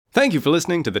Thank you for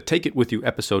listening to the Take It With You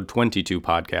episode 22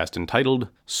 podcast entitled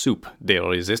Soup de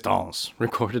Resistance,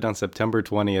 recorded on September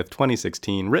 20th,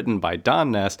 2016, written by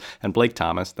Don Ness and Blake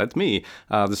Thomas. That's me.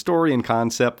 The story and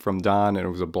concept from Don, and it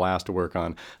was a blast to work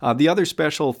on. The other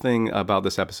special thing about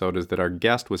this episode is that our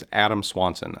guest was Adam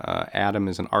Swanson. Adam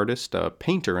is an artist, a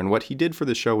painter, and what he did for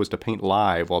the show was to paint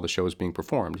live while the show was being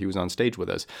performed. He was on stage with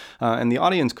us, and the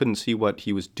audience couldn't see what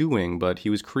he was doing, but he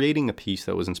was creating a piece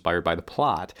that was inspired by the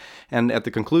plot. And at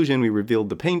the conclusion, we revealed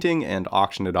the painting and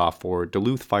auctioned it off for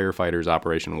Duluth Firefighters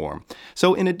Operation Warm.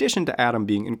 So in addition to Adam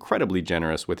being incredibly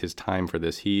generous with his time for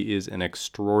this, he is an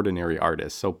extraordinary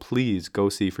artist. So please go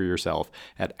see for yourself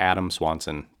at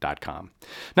adamswanson.com.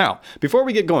 Now, before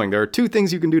we get going, there are two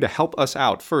things you can do to help us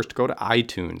out. First, go to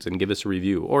iTunes and give us a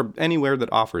review, or anywhere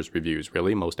that offers reviews,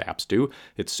 really. Most apps do.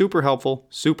 It's super helpful,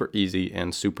 super easy,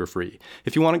 and super free.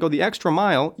 If you want to go the extra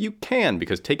mile, you can,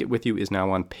 because Take It With You is now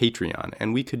on Patreon,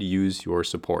 and we could use your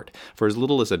support. For as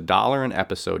little as $1 an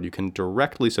episode, you can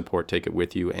directly support Take It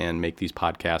With You and make these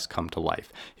podcasts come to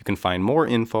life. You can find more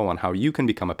info on how you can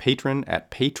become a patron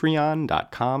at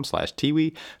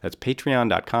patreon.com/tiwi. That's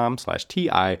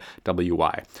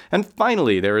patreon.com/TIWY. And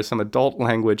finally, there is some adult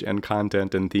language and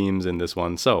content and themes in this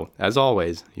one, so as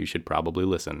always, you should probably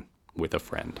listen with a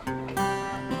friend.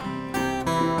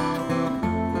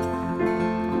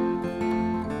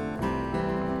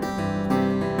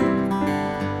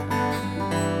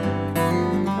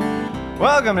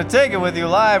 Welcome to Take It With You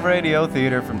Live Radio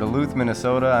Theater from Duluth,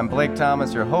 Minnesota. I'm Blake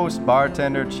Thomas, your host,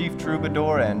 bartender, chief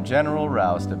troubadour, and general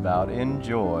roustabout.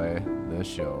 Enjoy the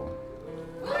show.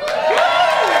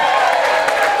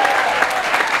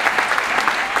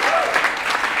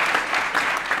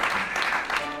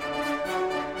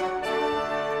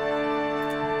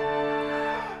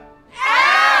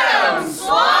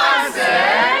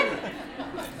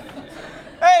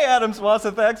 Adam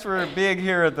Swanson, thanks for being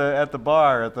here at the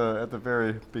bar at the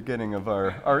very beginning of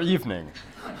our evening.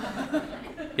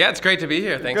 Yeah, it's great to be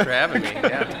here. Thanks for having me.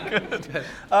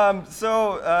 Yeah.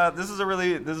 So this is a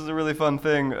really fun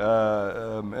thing,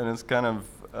 and it's kind of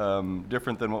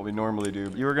different than what we normally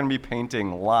do. You were going to be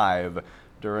painting live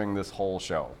during this whole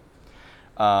show,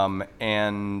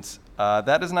 and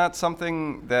that is not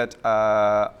something that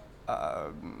I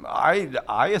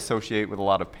associate with a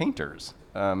lot of painters.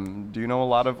 Do you know a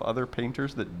lot of other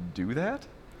painters that do that?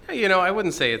 Yeah, I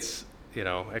wouldn't say it's,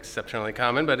 exceptionally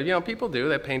common, but, people do.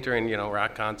 They paint during,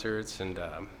 rock concerts and,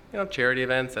 charity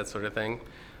events, that sort of thing.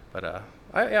 But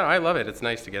I love it. It's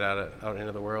nice to get out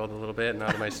into the world a little bit and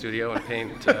out of my studio and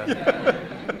paint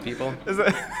people. Is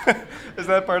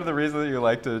that part of the reason that you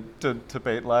like to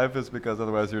paint live, is because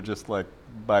otherwise you're just like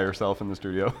by yourself in the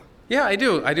studio? Yeah, I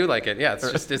do like it. Yeah,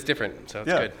 it's different, so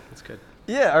it's good. It's good.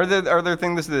 Yeah, are there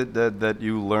things that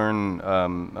you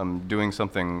learn doing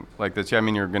something like this? Yeah, I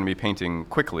mean, you're going to be painting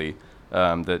quickly,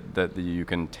 that you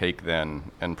can take then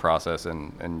and process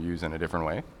and use in a different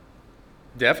way?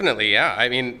 Definitely, yeah. I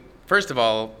mean, first of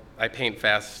all, I paint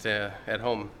fast at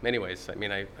home anyways. I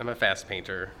mean, I'm a fast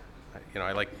painter.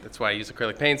 That's why I use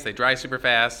acrylic paints. They dry super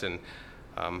fast, and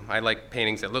I like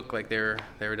paintings that look like they were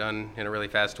done in a really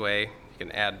fast way. You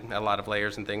can add a lot of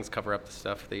layers and things, cover up the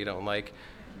stuff that you don't like.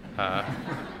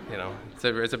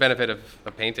 It's a benefit of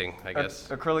painting, I guess.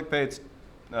 Acrylic paints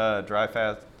dry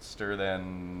faster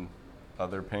than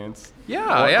other paints?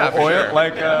 Yeah, for oil, sure.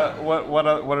 Like, yeah. What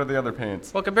are the other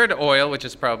paints? Well, compared to oil, which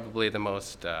is probably the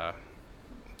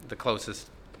closest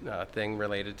thing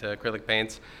related to acrylic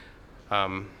paints.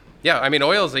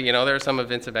 Oils, there are some of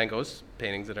Vincent van Gogh's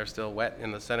paintings that are still wet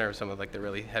in the center of some of like the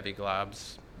really heavy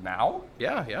globs. Now?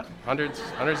 Yeah. Hundreds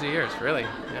of years, really,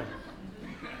 yeah.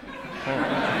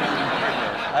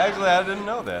 I didn't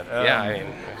know that.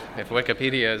 If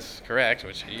Wikipedia is correct,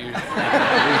 which it usually is.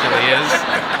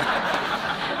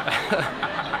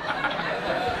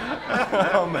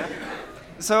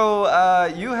 So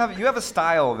you have a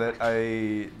style that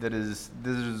is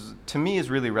to me is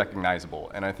really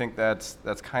recognizable, and I think that's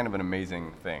kind of an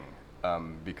amazing thing,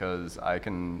 because I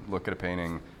can look at a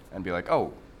painting and be like,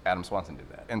 oh, Adam Swanson did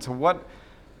that. And so what?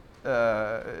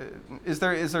 Is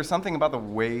there something about the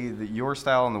way that your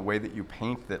style and the way that you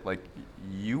paint that like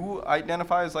you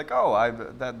identify as like, oh,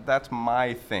 that's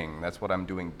my thing. That's what I'm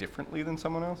doing differently than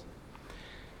someone else?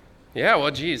 Yeah, well,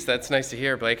 geez, that's nice to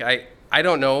hear, Blake. I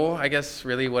don't know, I guess,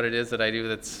 really what it is that I do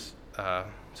that's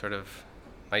sort of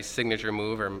my signature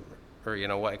move, or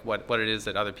what it is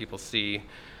that other people see.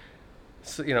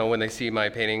 So, when they see my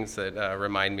paintings that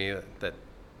remind me that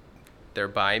they're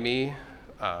by me.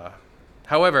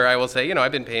 However, I will say,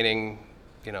 I've been painting,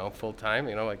 full time,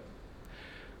 like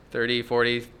 30,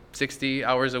 40, 60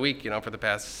 hours a week, for the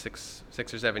past six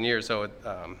or 7 years. So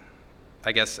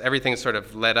I guess everything's sort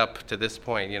of led up to this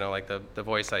point. Like the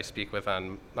voice I speak with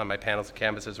on my panels and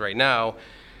canvases right now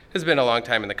has been a long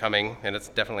time in the coming, and it's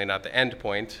definitely not the end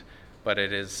point, but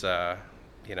it is, I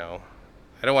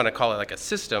don't want to call it like a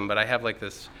system, but I have like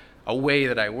a way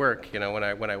that I work, when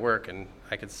I work, and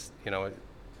I could,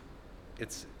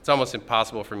 it's almost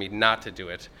impossible for me not to do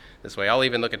it this way. I'll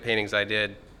even look at paintings I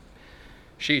did,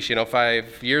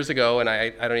 5 years ago, and I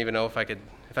don't even know if I could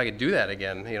do that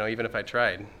again, even if I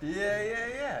tried.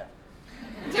 Yeah.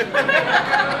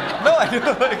 No, I do.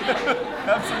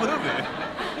 Absolutely.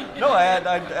 No, I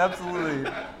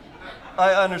absolutely.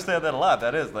 I understand that a lot.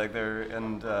 That is like there,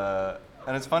 and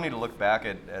it's funny to look back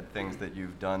at things that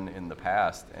you've done in the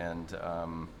past, and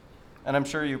I'm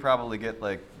sure you probably get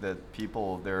like that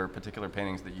there are particular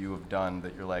paintings that you have done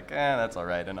that you're like, that's all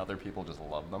right, and other people just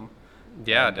love them.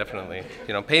 Yeah, definitely.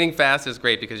 Painting fast is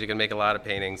great because you can make a lot of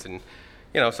paintings, and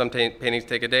some paintings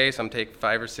take a day, some take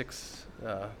 5 or 6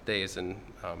 days, and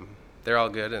they're all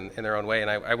good in their own way.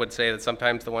 And I would say that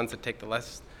sometimes the ones that take the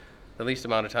least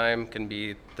amount of time can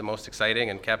be the most exciting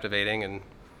and captivating, and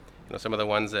some of the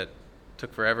ones that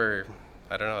took forever,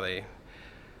 I don't know,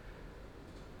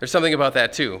 there's something about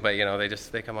that too, but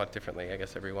they come out differently, I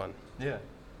guess, every one. Yeah.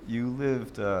 You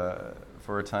lived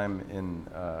for a time in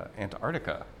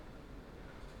Antarctica.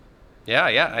 Yeah,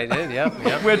 I did. Yeah.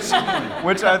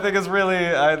 which I think is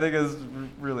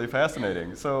really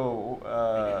fascinating. So,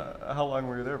 how long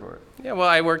were you there for? Yeah, well,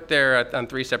 I worked there on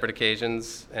 3 separate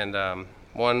occasions, and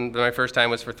my first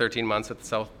time was for 13 months at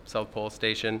the South Pole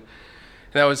Station,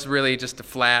 and that was really just a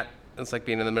flat. It's like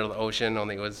being in the middle of the ocean,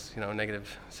 only it was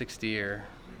negative 60 or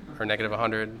negative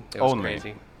 100. It was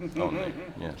crazy. Only,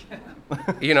 yeah.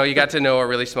 You got to know a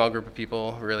really small group of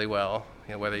people really well,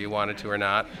 whether you wanted to or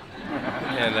not.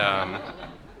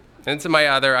 And so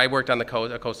I worked on a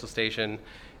coastal station,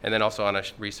 and then also on a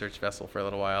research vessel for a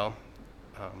little while.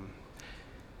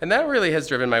 And that really has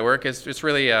driven my work. It's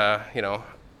really, I'm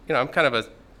kind of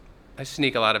I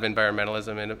sneak a lot of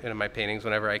environmentalism into my paintings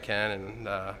whenever I can,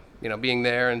 and being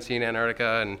there and seeing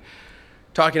Antarctica and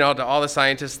talking to all the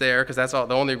scientists there, because that's the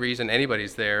only reason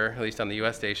anybody's there, at least on the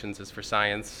U.S. stations, is for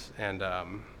science, and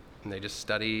they just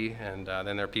study. And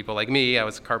then there are people like me. I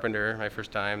was a carpenter my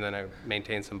first time, then I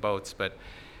maintained some boats, but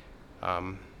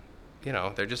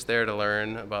they're just there to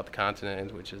learn about the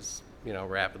continent, which is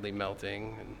rapidly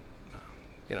melting, and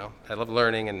I love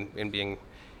learning and being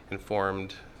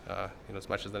informed as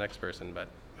much as the next person. But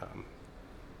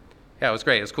yeah, it was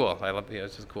great. It was cool. I love it.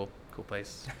 It's just a cool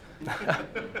place.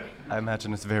 I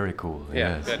imagine it's very cool.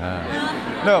 Yeah. Yes. Good.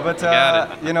 No, but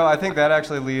I think that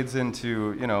actually leads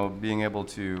into being able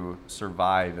to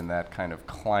survive in that kind of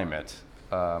climate.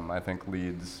 I think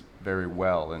leads very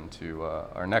well into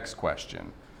our next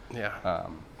question. Yeah.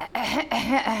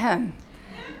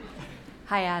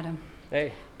 Hi, Adam.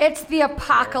 Hey. It's the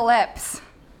apocalypse.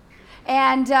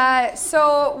 And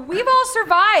so we've all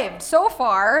survived so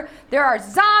far. There are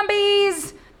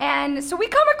zombies, and so we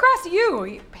come across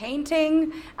you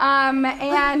painting.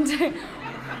 And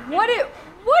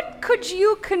what could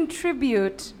you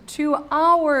contribute to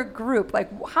our group? Like,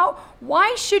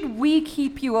 why should we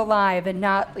keep you alive and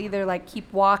not either like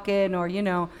keep walking or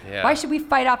why should we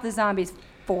fight off the zombies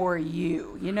for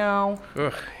you?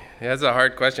 Ugh. Yeah, that's a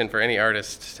hard question for any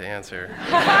artist to answer.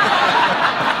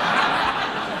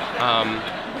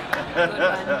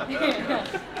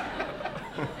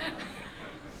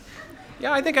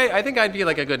 Yeah, I think I'd be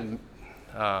like a good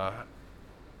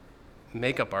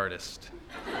makeup artist.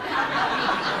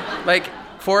 Like,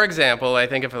 for example, I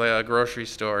think if a grocery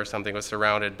store or something was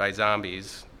surrounded by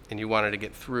zombies and you wanted to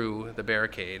get through the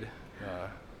barricade,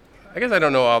 I guess I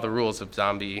don't know all the rules of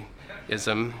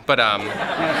zombieism, but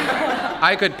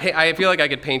I feel like I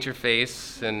could paint your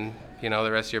face and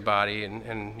the rest of your body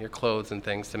and your clothes and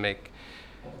things to make,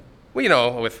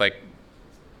 with like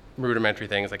rudimentary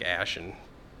things like ash and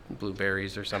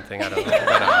blueberries or something. I don't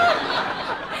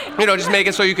know. But, just make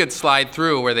it so you could slide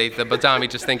through where the zombie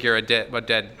just think you're a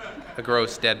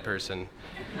gross dead person.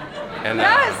 And,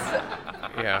 Yes.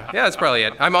 Yeah, that's probably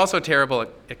it. I'm also terrible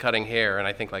at cutting hair, and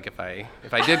I think like if I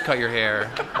did cut your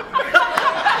hair,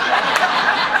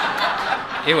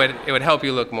 it would help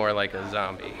you look more like a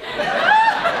zombie.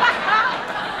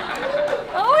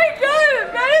 Oh my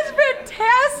God, that is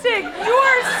fantastic! You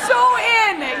are so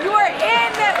in. You are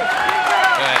in.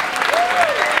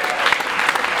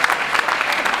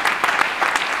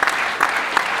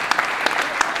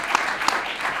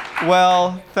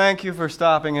 Well, thank you for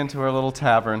stopping into our little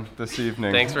tavern this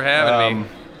evening. Thanks for having me.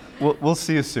 We'll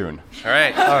see you soon. All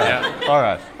right. All right. Yeah. All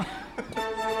right.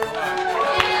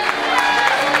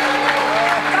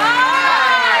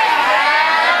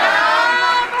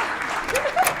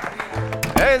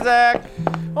 Hey, Zach.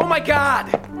 Oh my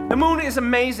god! The moon is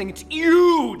amazing. It's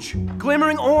huge!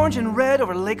 Glimmering orange and red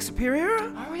over Lake Superior?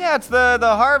 Oh, yeah, it's the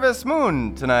harvest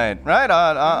moon tonight, right?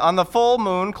 On the full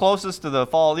moon closest to the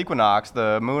fall equinox,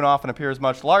 the moon often appears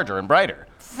much larger and brighter.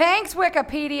 Thanks,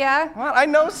 Wikipedia. Well, I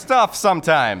know stuff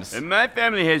sometimes. And my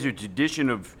family has a tradition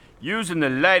of using the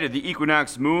light of the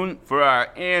equinox moon for our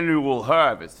annual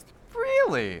harvest.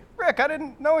 Really? Rick, I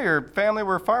didn't know your family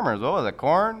were farmers. What was it,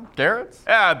 corn? Carrots?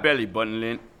 Belly button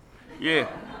lint. Yeah.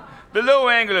 The low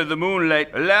angle of the moonlight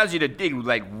allows you to dig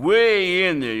like way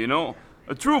in there, you know?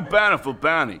 A true bountiful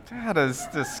bounty. That is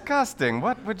disgusting.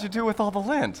 What would you do with all the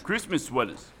lint? Christmas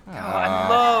sweaters. I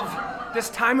love this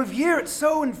time of year. It's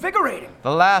so invigorating.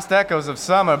 The last echoes of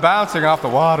summer bouncing off the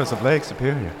waters of Lake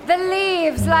Superior. The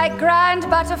leaves, like grand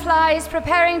butterflies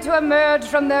preparing to emerge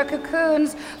from their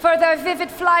cocoons for their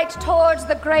vivid flight towards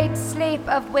the great sleep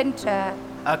of winter.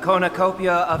 A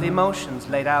cornucopia of emotions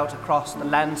laid out across the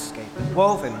landscape,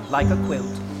 woven like a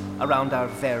quilt around our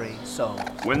very souls.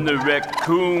 When the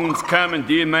raccoons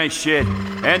commandeered my shed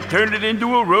and turned it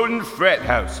into a rodent frat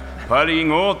house,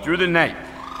 partying all through the night.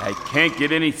 I can't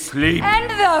get any sleep. And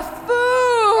the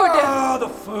food! Oh, the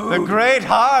food! The great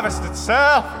harvest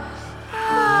itself.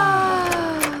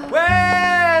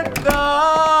 When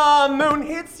the moon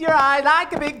hits your eye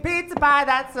like a big pizza pie,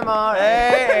 that's amore.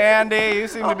 Hey, Andy, you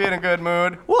seem to be in a good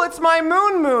mood. Well, it's my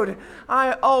moon mood.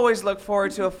 I always look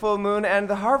forward to a full moon, and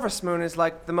the harvest moon is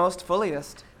like the most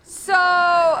fulliest. So,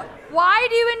 why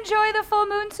do you enjoy the full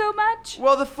moon so much?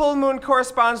 Well, the full moon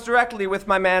corresponds directly with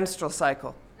my menstrual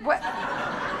cycle. What?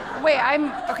 Wait,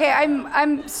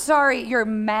 I'm sorry, your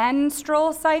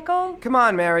menstrual cycle? Come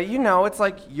on, Mary, you know it's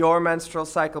like your menstrual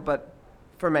cycle, but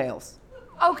for males.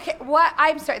 Okay, what?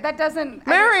 I'm sorry, that doesn't...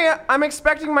 Mary, I'm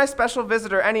expecting my special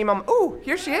visitor any moment. Ooh,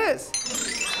 here she is.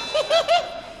 Here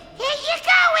you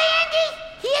go, Andy.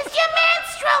 Here's your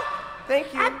menstrual.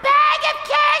 Thank you. A bag of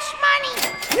cash money.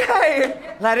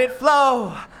 Yay! Let it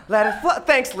flow. Let it flow.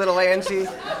 Thanks, little Angie.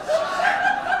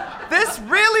 This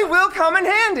really will come in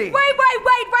handy.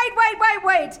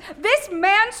 Wait. This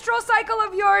menstrual cycle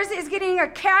of yours is getting a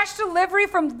cash delivery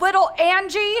from little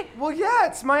Angie? Well, yeah,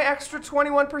 it's my extra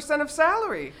 21% of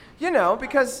salary. You know,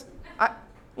 because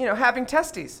having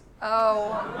testes. Oh,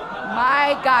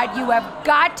 my God, you have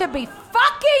got to be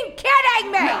fucking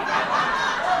kidding me!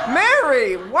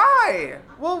 Mary, why?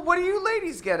 Well, what do you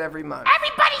ladies get every month?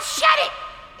 Everybody shut it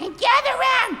and gather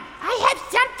around. I have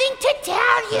something to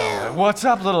tell you. What's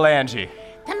up, little Angie?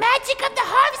 The magic of the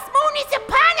harvest moon is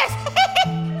upon us.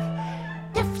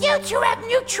 The future of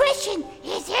nutrition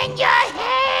is in your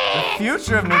hands.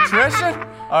 Future of nutrition?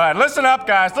 All right, listen up,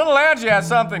 guys. Little Angie has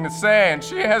something to say, and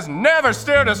she has never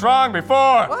steered us wrong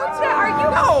before. What? Are you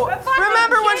No, fucking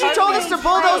remember when she kidding told me? us to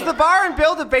bulldoze the bar and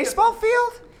build a baseball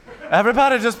field?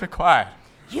 Everybody just be quiet.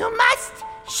 You must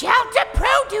shelter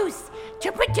produce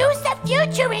to produce a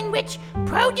future in which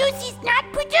produce is not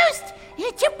produced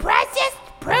into processed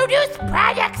produce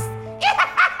products.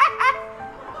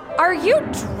 Are you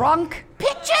drunk?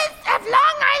 Pictures of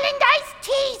Long Island iced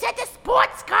teas at the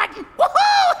sports garden.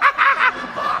 Woohoo!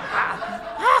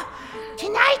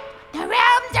 Tonight, the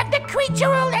realms of the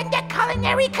creatural and the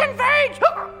culinary converge.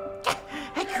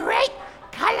 A great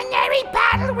culinary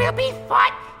battle will be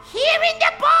fought here in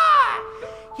the bar.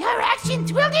 Your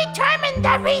actions will determine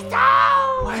the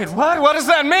result. Wait, what? What does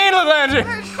that mean, little Angie?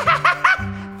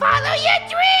 Follow your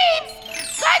dreams.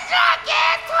 Good luck,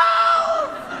 asshole.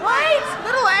 Wait,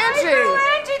 little Angie. Little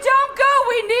Angie, don't go.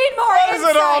 We need more What does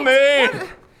it all insight. mean?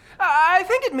 I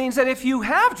think it means that if you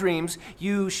have dreams,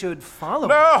 you should follow them.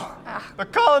 No! The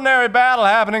culinary battle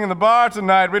happening in the bar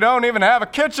tonight. We don't even have a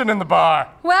kitchen in the bar.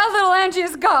 Well, little Angie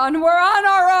is gone. We're on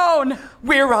our own.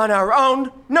 We're on our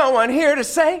own. No one here to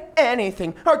say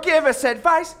anything or give us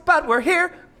advice, but we're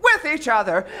here with each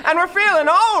other, and we're feeling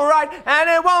all right, and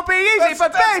it won't be easy,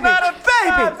 but baby,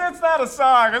 It's not a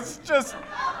song. It's just...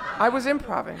 I was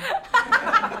improving.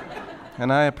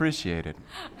 And I appreciate it.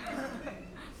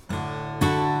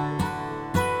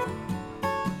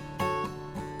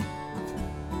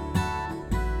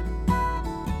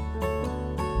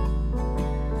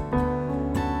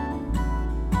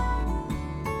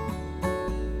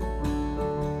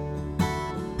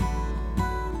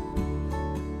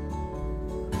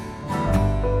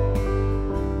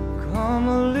 Come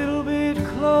a little bit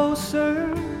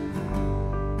closer.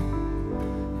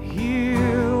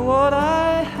 Hear what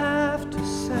I have to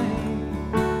say.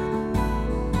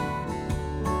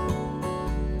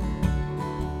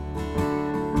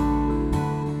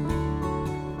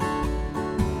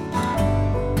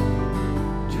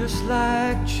 Just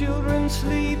like children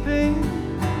sleeping,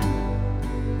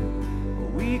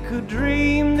 we could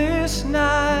dream this this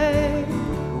night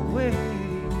away.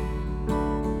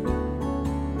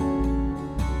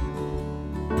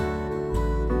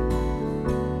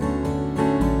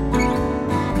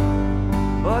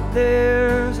 But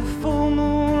there's a full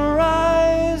moon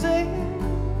rising.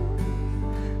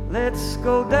 Let's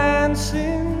go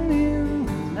dancing in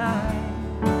the night.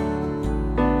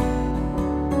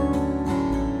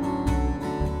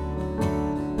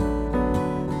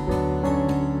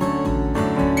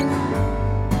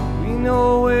 We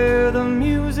know where the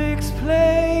music's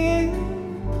playing.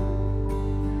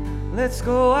 Let's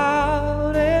go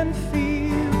out and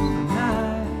feel the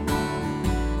night.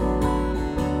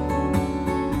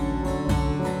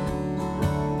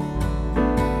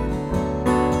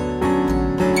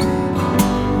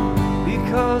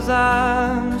 Because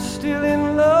I'm still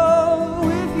in love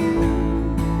with you.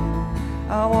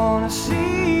 I wanna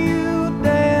see you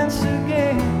dance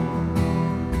again.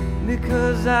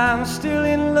 Because I'm still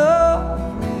in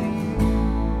love with you.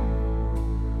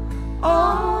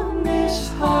 On this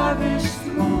harvest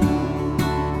moon.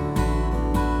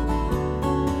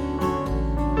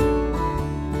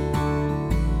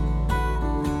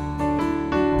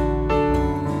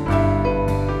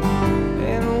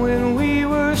 And when we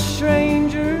were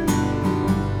strangers,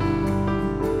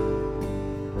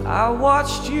 I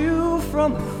watched you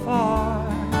from afar.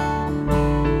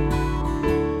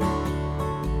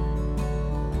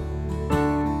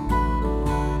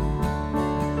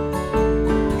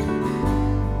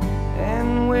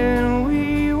 And when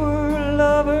we were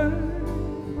lovers,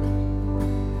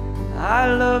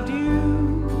 I loved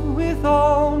you with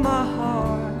all my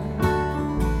heart.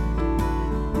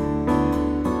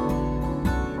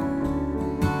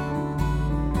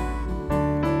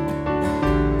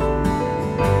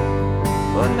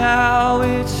 But now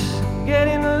it's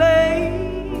getting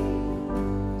late,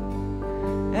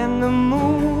 and the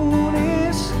moon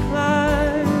is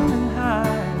climbing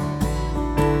high.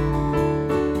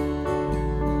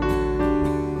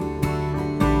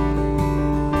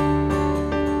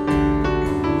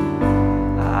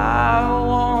 I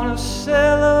wanna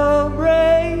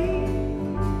celebrate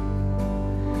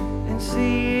and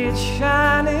see it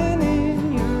shining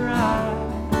in your eyes.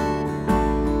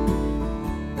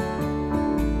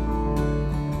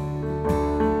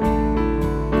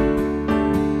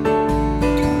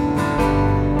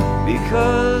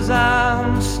 Because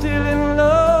I'm still in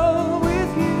love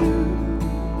with you.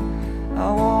 I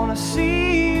wanna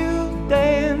see you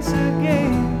dance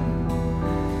again.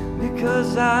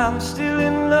 Because I'm still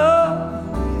in love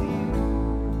with you.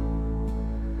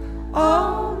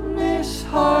 On this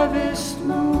harvest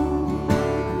moon.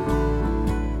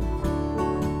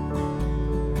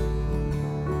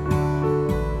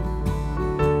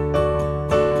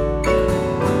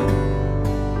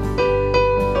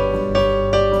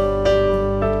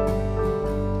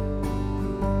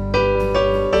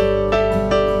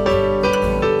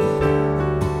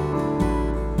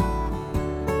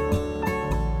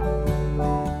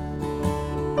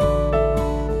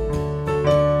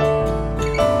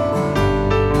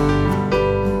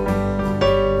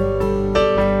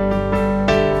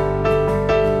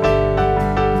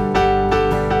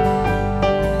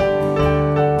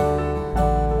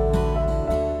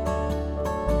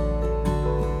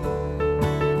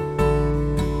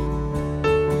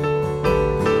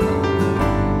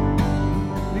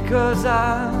 Because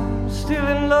I'm still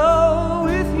in love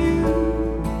with you.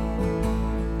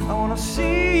 I wanna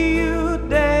see you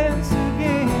dance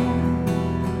again.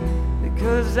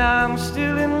 Because I'm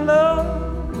still in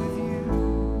love with you.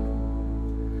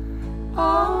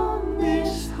 On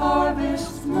this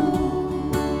harvest moon.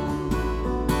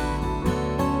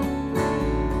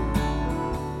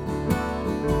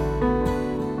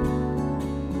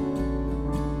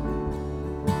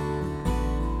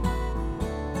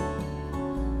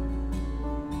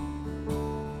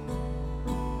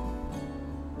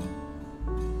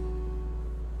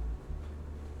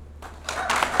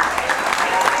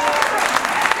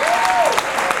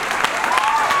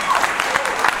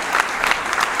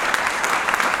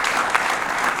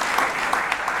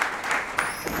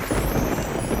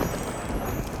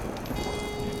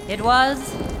 It was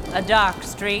a dark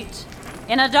street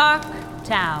in a dark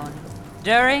town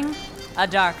during a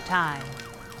dark time.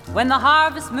 When the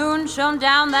harvest moon shone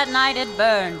down that night, it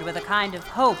burned with a kind of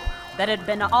hope that had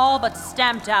been all but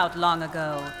stamped out long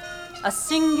ago. A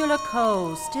singular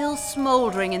coal still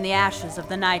smoldering in the ashes of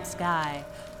the night sky.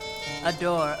 A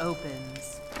door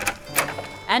opens,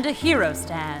 and a hero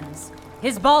stands,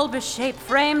 his bulbous shape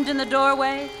framed in the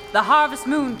doorway, the harvest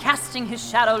moon casting his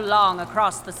shadow long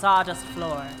across the sawdust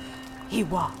floor. He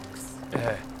walks.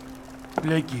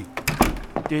 Blakey,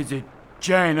 there's a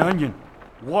giant onion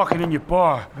walking in your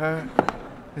bar.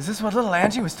 Is this what little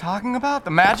Angie was talking about?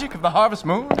 The magic of the harvest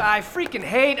moon? I freaking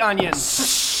hate onions.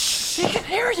 She can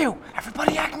hear you.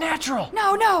 Everybody act natural.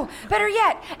 No. Better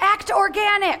yet, act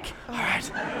organic. All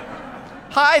right.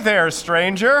 Hi there,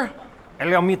 stranger.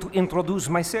 Allow me to introduce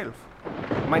myself.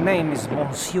 My name is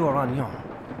Monsieur Agnon,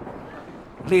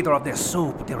 leader of the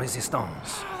Soup de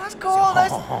Resistance. Oh,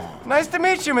 that's cool. Nice to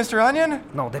meet you, Mr. Onion.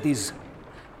 No, that is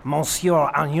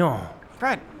Monsieur Agnon.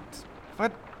 Right.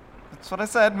 That's what I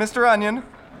said, Mr. Onion.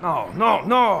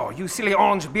 No, you silly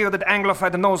orange-bearded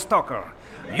Anglophile nose-talker.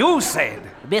 You said...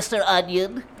 Mr.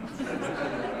 Onion.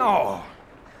 No,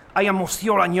 I am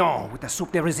Monsieur Agnon with the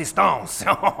Soup de Resistance.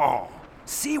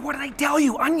 See, what did I tell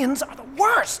you? Onions are the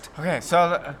worst. Okay,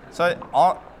 so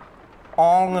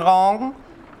Onion.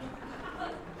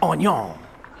 Agnon.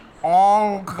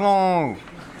 Onion.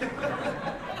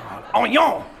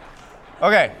 Agnon.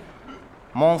 Okay.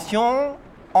 Monsieur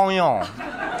Onion.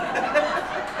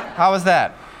 How was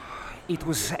that? It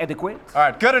was adequate. All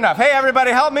right, good enough. Hey,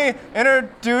 everybody, help me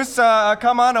introduce.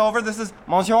 Come on over. This is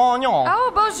Monsieur Onion.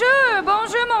 Oh,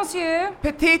 bonjour, monsieur.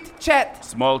 Petite Chet.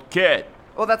 Small cat.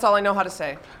 Well, that's all I know how to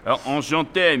say.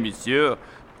 Enchanté, monsieur.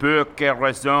 Pour quelle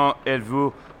raison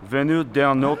êtes-vous venu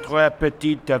dans notre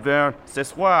petite taverne ce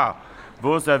soir?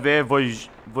 Vous avez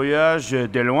voyage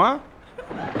de loin?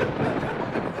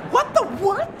 What the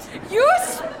what? You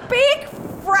speak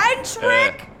French,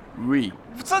 Rick? Oui.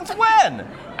 Since when?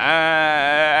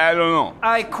 I don't know.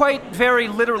 I quite very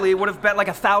literally would have bet like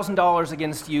 $1,000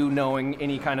 against you knowing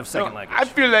any kind of second language. I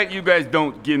feel like you guys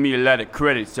don't give me a lot of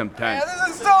credit sometimes. Yeah,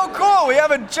 this is so cool. We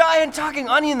have a giant talking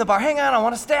onion in the bar. Hang on, I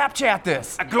want to Snapchat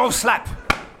this. A glove slap.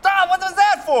 Ah, what was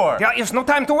that for? There is no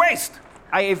time to waste.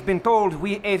 I have been told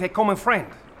we have a common friend.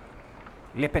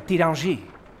 Le Petit Angie.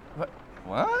 What?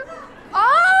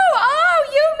 Oh,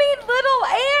 you mean little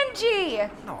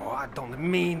Angie. No, I don't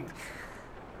mean...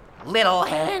 Little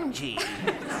Angie.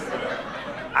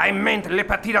 I meant Le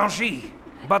Petit Angie.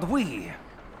 But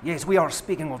yes, we are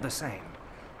speaking of the same.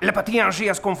 Le Petit Angie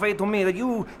has conveyed to me that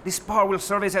this bar will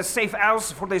serve as a safe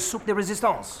house for the Soup de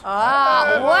Resistance.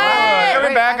 Can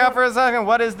we back up for a second?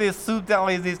 What is the Soup de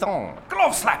Resistance?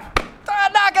 Glove slap!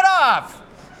 Knock it off!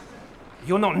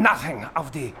 You know nothing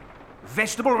of the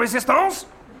vegetable resistance?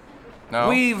 No.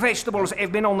 We vegetables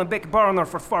have been on the back burner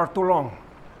for far too long.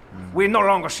 We no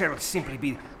longer shall simply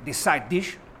be the side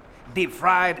dish, deep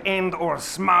fried and or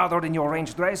smothered in your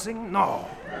range dressing. No.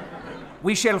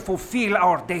 We shall fulfill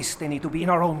our destiny to be in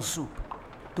our own soup,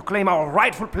 to claim our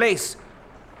rightful place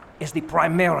as the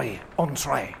primary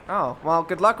entree. Oh, well,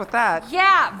 good luck with that.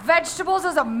 Yeah, vegetables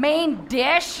as a main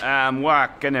dish. Moi,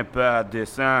 je connais pas de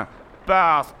ça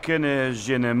parce que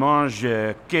je ne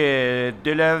mange que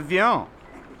de la viande.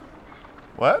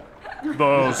 What?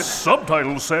 The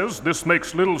subtitle says this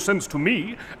makes little sense to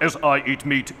me, as I eat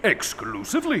meat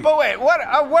exclusively. But wait, what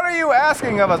are you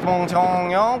asking of us, Monsieur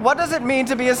Onion? What does it mean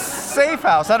to be a safe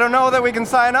house? I don't know that we can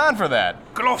sign on for that.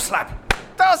 Glove slap!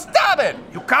 Oh, stop it!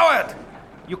 You coward!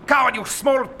 You coward, you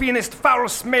small-penised,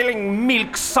 foul-smelling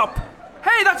milksop!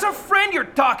 Hey, that's a friend you're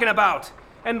talking about.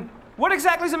 And what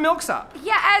exactly is a milksop?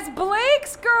 Yeah, as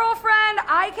Blake's girlfriend,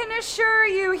 I can assure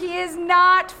you he is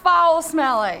not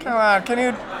foul-smelling. Come on, can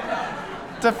you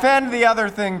defend the other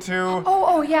thing too?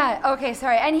 Oh, yeah. Okay,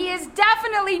 sorry. And he is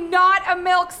definitely not a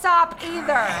milksop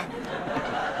either.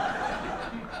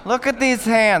 Look at these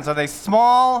hands. Are they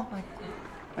small?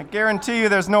 I guarantee you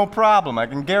there's no problem. I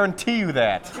can guarantee you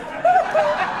that.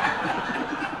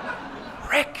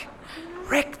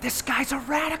 Rick, this guy's a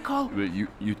radical.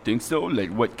 You think so?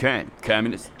 Like what kind?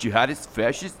 Communist, jihadist,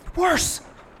 fascist? Worse,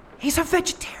 he's a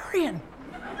vegetarian.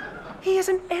 He is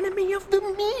an enemy of the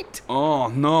meat. Oh,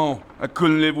 no. I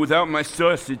couldn't live without my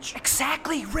sausage.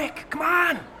 Exactly, Rick. Come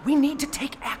on. We need to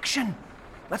take action.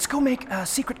 Let's go make a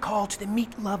secret call to the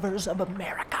meat lovers of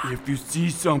America. If you see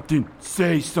something,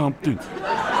 say something.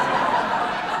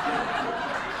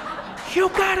 You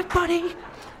got it, buddy.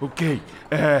 Okay,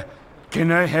 can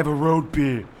I have a road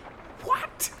beer?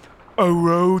 What? A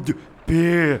road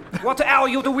beer. What are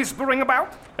you whispering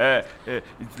about?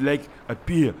 It's like a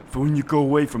beer for when you go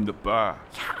away from the bar.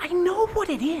 Yeah, I know what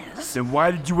it is. Then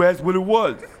why did you ask what it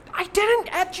was? I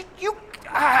didn't. You.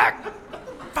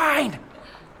 Fine.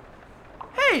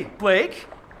 Hey, Blake.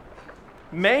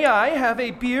 May I have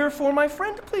a beer for my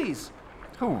friend, please?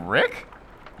 Who, Rick?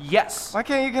 Yes. Why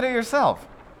can't you get it yourself?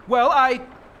 Well,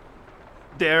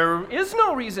 there is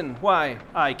no reason why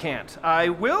I can't. I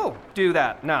will do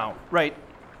that now, right?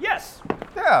 Yes.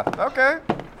 Yeah, okay.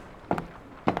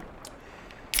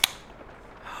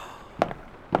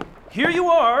 Here you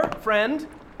are, friend.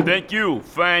 Thank you,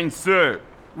 fine sir.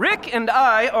 Rick and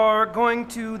I are going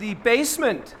to the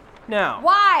basement now.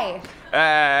 Why?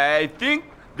 I think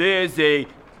there's a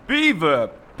beaver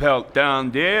pelt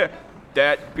down there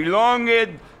that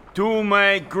belonged to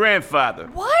my grandfather.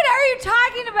 What are you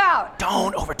talking about?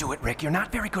 Don't overdo it, Rick. You're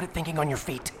not very good at thinking on your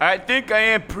feet. I think I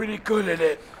am pretty good at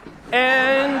it.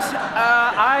 And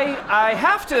I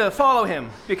have to follow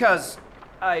him because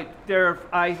I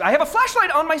have a flashlight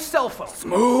on my cell phone.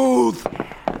 Smooth.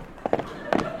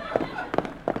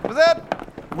 Was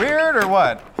that weird or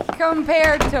what?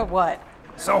 Compared to what?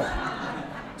 So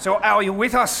are you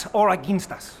with us or against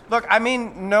us? Look, I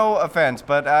mean, no offense,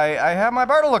 but I have my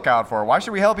bar to look out for. Why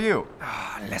should we help you?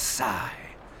 Lesai.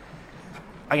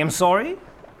 I am sorry.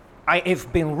 I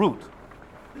have been rude.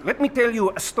 Let me tell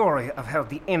you a story of how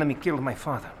the enemy killed my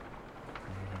father.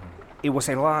 It was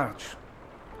a large,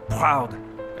 proud,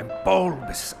 and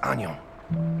bulbous onion,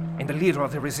 and the leader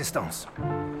of the resistance.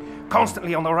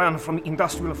 Constantly on the run from the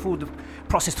industrial food,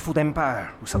 processed food empire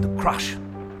who sought to crush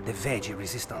the veggie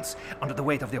resistance under the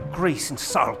weight of their grease and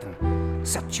salt and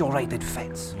saturated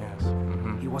fats. Yes.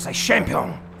 He was a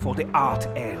champion for the art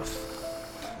elf.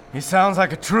 He sounds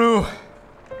like a true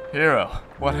hero.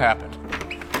 What happened?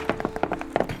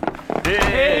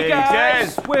 Hey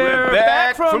guys, we're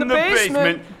back from the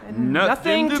basement.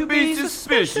 Nothing to be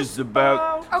suspicious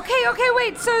about. Okay,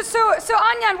 wait. So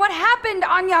Anyan, what happened,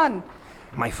 Anyan?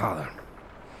 My father,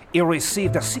 he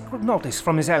received a secret notice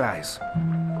from his allies,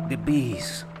 the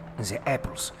bees and the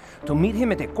apples, to meet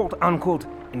him at a quote-unquote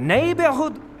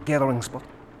neighborhood gathering spot.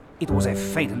 It was a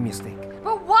fatal mistake.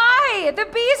 But why? The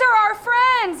bees are our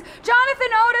friends.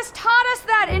 Jonathan Otis taught us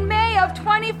that in May of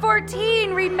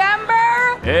 2014, remember?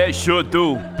 I sure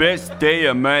do. Best day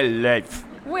of my life.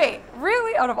 Wait,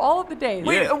 really? Out of all of the days?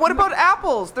 Wait, what about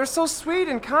apples? They're so sweet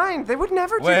and kind. They would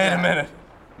never do that. Wait a minute.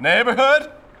 Neighborhood?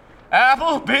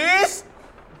 Apple? Bees?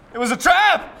 It was a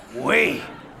trap! Wait,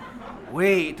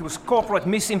 it was corporate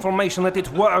misinformation at its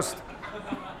worst.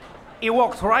 He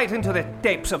walked right into the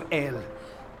depths of hell.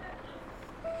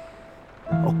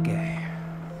 Okay,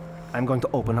 I'm going to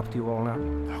open up to you all now.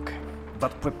 Okay.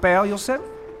 But prepare yourself.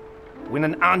 When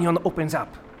an onion opens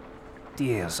up,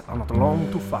 tears are not long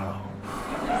to follow.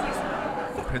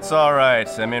 It's all right.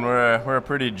 I mean, we're a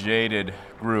pretty jaded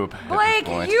group. Blake,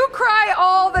 you cry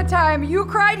all the time. You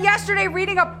cried yesterday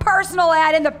reading a personal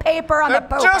ad in the paper on the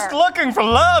pooper. Just looking for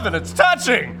love, and it's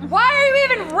touching. Why are you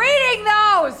even reading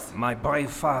those? My brave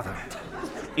father,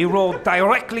 he rode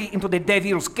directly into the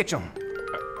devil's kitchen.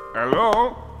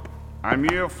 Hello? I'm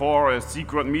here for a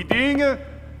secret meeting.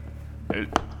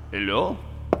 Hello?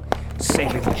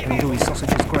 Sailing Louis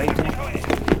sausages grated,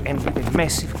 and with a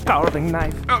massive carving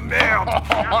knife. Oh, merde!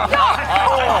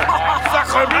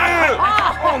 Sacre bleu!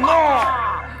 Oh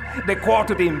no! They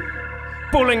quartered him,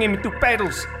 pulling him into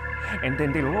pedals, and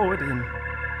then they lowered him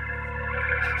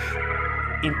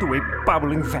into a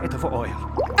bubbling vat of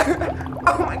oil.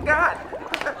 Oh my god!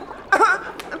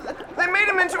 They made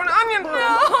him into an onion bloom!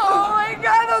 No, oh my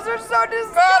god, those are so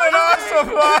disgusting. Not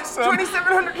an awesome.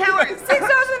 2,700 calories!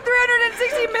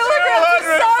 6,360 milligrams of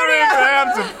 203 sodium.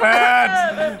 grams of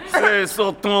fat. C'est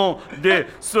sortant des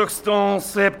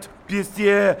substances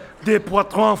épicières des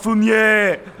poitrons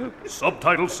fumiers.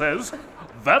 Subtitle says,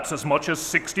 that's as much as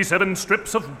 67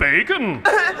 strips of bacon.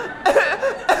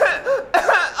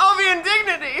 Oh, the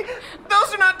indignity! Those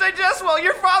do not digest well.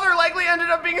 Your father likely ended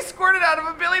up being squirted out of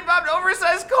a Billy Bob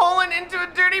oversized colon into a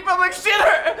dirty public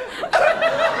shitter!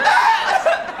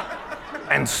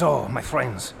 And so, my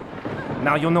friends,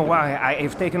 now you know why I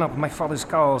have taken up my father's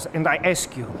cause, and I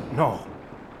ask you, no,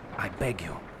 I beg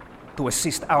you, to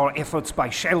assist our efforts by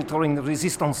sheltering the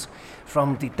resistance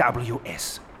from the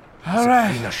WS. All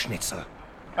right. Wiener Schnitzel.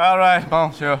 All right,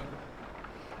 monsieur.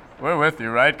 We're with you,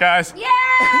 right, guys? Yeah!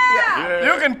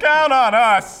 You can count on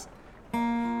us.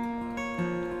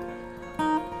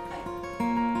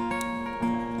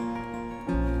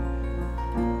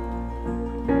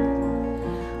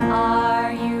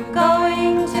 Are you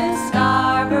going to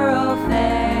Scarborough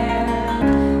Fair?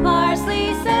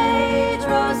 Parsley, sage,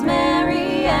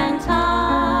 rosemary, and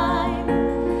thyme.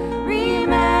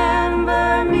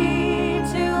 Remember me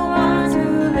to one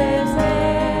who lives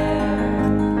there.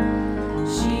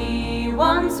 She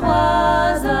once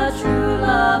was a true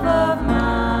love of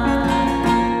mine.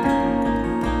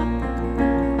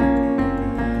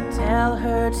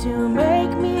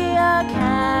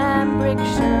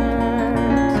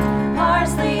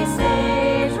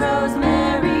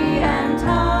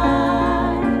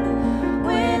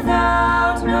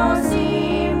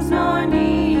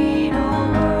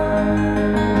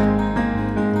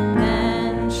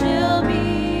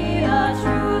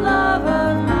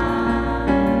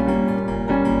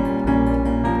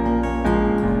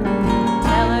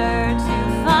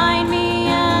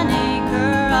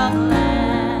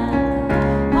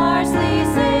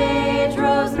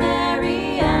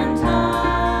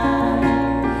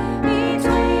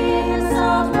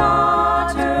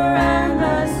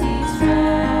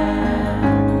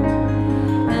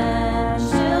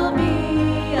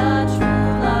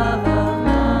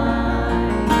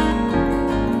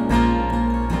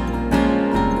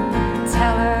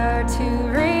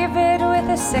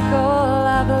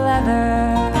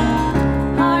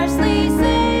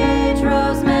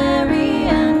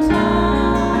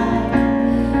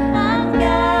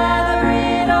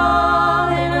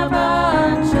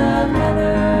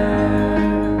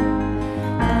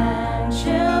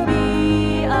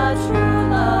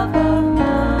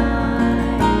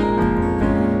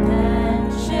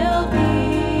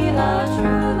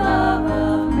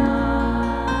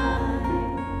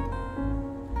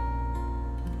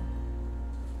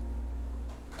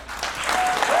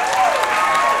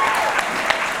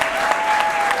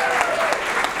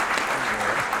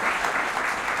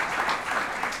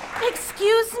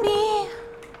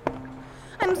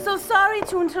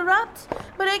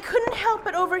 help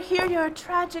but overhear your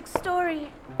tragic story.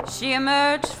 She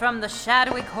emerged from the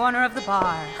shadowy corner of the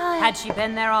bar. Had she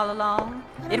been there all along?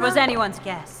 It was anyone's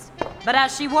guess. But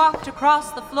as she walked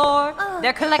across the floor,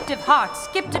 their collective hearts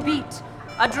skipped a beat.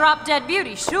 A drop-dead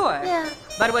beauty, sure. Yeah.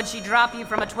 But would she drop you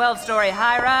from a 12-story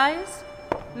high-rise?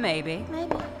 Maybe.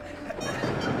 Maybe.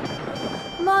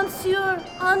 Monsieur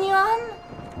Onion?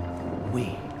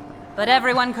 Oui. But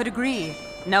everyone could agree,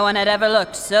 no one had ever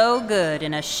looked so good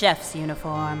in a chef's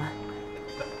uniform.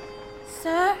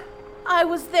 Sir, I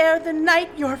was there the night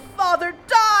your father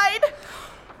died.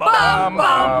 Bum,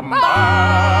 bum, bum.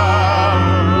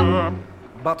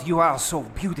 But you are so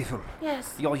beautiful.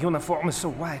 Yes. Your uniform is so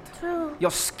white. True. Your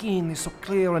skin is so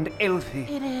clear and healthy.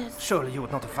 It is. Surely you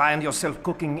would not find yourself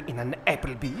cooking in an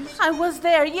Applebee's? I was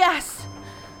there, yes.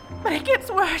 But it gets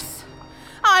worse.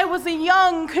 I was a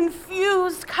young,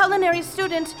 confused culinary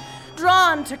student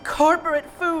drawn to corporate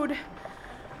food.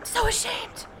 So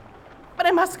ashamed. But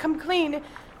I must come clean.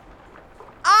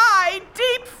 I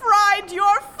deep-fried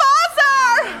your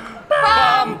father!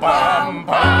 Bum, bum,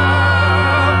 bum!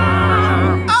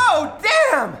 Oh,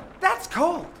 damn! That's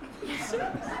cold.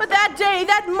 But that day,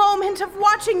 that moment of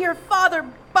watching your father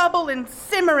bubble and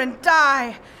simmer and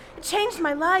die, it changed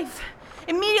my life.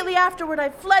 Immediately afterward, I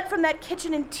fled from that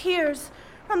kitchen in tears,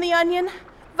 from the Onion,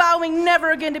 vowing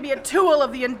never again to be a tool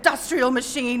of the industrial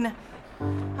machine.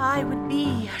 I would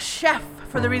be a chef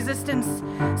for the resistance,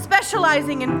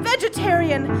 specializing in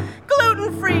vegetarian,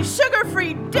 gluten-free,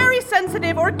 sugar-free,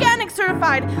 dairy-sensitive,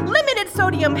 organic-certified,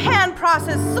 limited-sodium,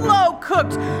 hand-processed,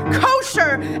 slow-cooked,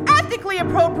 kosher, ethically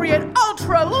appropriate,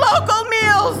 ultra-local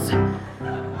meals.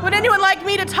 Would anyone like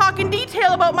me to talk in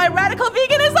detail about my radical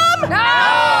veganism?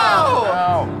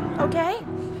 No! Okay.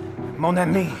 Mon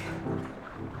ami.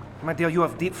 My dear, you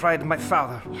have deep-fried my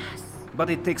father. Yes. But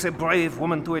it takes a brave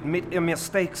woman to admit her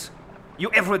mistakes. You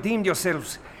have redeemed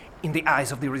yourselves in the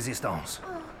eyes of the resistance.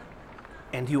 Oh.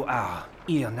 And you are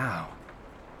here now.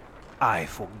 I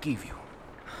forgive you.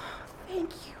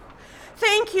 Thank you.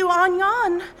 Thank you,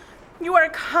 Onion. You are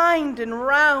kind and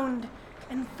round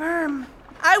and firm.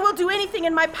 I will do anything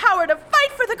in my power to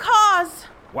fight for the cause.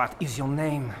 What is your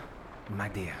name, my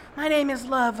dear? My name is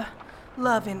Love.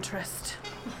 Love interest.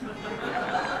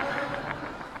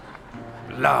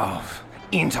 Love,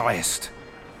 interest.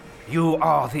 You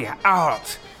are the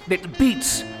art that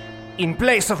beats in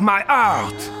place of my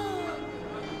art.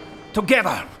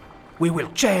 Together, we will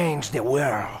change the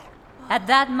world. At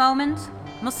that moment,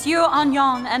 Monsieur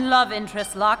Onion and love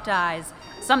interest locked eyes.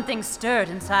 Something stirred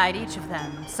inside each of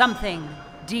them. Something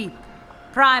deep,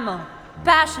 primal,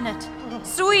 passionate,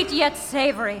 sweet yet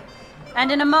savory.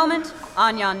 And in a moment,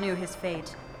 Onion knew his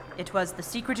fate. It was the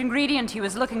secret ingredient he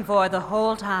was looking for the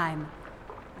whole time.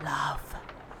 Love.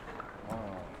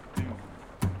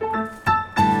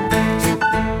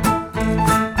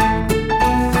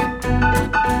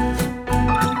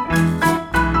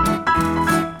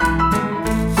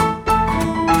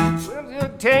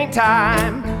 Take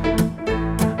time,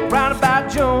 round about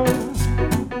June,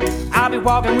 I'll be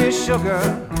walking with sugar,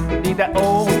 need that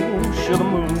old sugar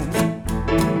moon.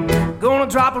 Gonna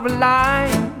drop her a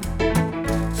line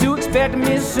to expect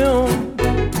me soon.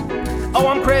 Oh,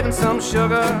 I'm craving some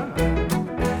sugar,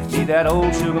 need that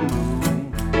old sugar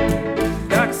moon.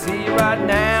 I can see you right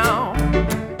now,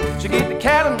 she get the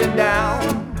calendar down,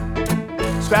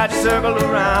 scratch a circle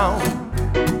around,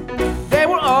 they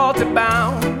were all to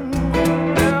bound.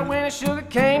 Sugar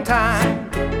cane time,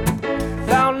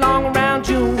 down long around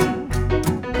June.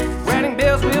 Wedding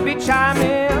bells will be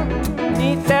chiming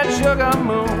beneath that sugar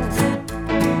moon.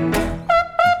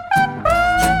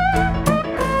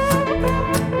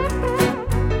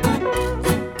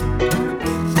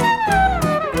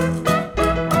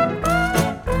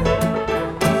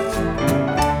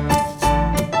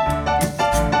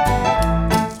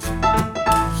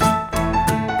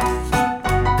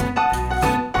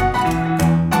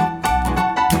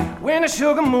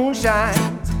 Sugar moon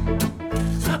shines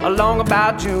along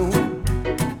about June.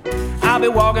 I'll be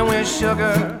walking with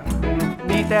sugar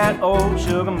beneath that old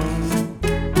sugar moon.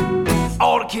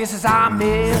 All the kisses I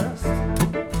missed,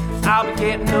 I'll be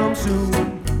getting them soon.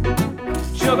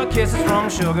 Sugar kisses from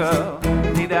sugar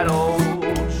beneath that old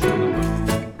sugar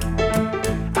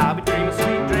moon. I'll be dreaming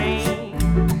sweet dreams,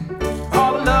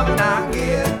 all the loving I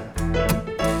get.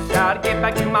 Gotta get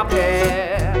back to my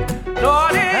bed.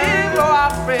 Lord, is all I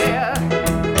fret.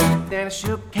 Then a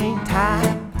sugar cane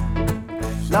time,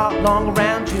 not long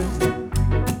around you.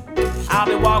 I'll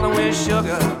be walking with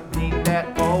sugar, need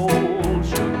that old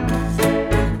sugar.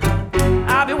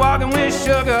 I'll be walking with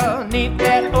sugar, need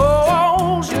that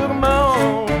old sugar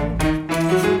moon.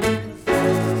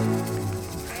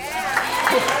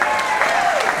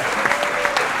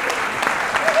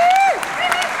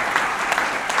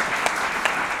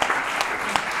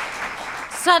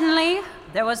 Suddenly,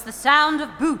 there was the sound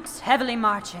of boots heavily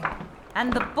marching,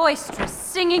 and the boisterous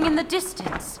singing in the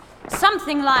distance.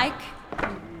 Something like...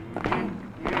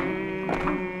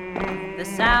 The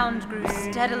sound grew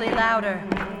steadily louder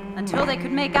until they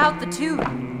could make out the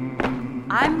tune.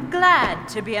 I'm glad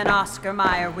to be an Oscar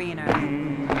Mayer wiener.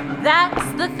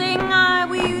 That's the thing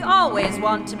we always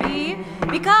want to be,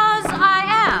 because I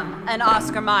am an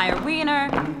Oscar Mayer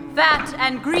wiener. Fat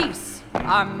and grease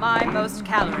are my most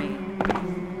calorie.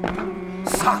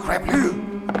 Sacre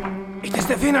bleu! It is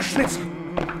the Wiener Schnitzel.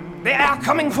 They are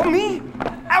coming for me.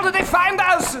 How did they find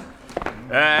us?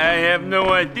 I have no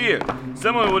idea.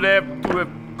 Someone would have to have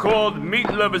called Meat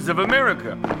Lovers of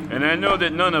America, and I know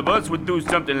that none of us would do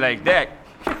something like that.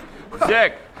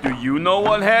 Zach, do you know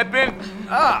what happened?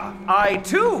 I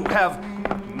too have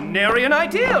nary an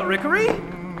idea, Rickery.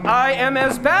 I am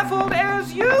as baffled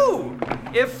as you,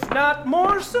 if not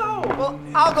more so. Well,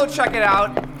 I'll go check it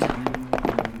out.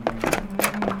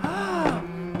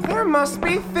 There must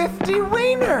be 50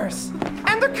 wieners,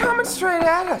 and they're coming straight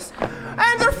at us.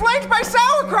 And they're flanked by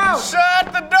sauerkraut! Shut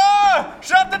the door!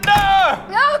 Shut the door!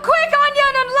 Oh, quick,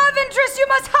 Onion and love interest, you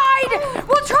must hide!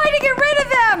 We'll try to get rid of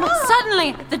them!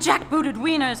 Suddenly, the jackbooted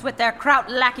wieners with their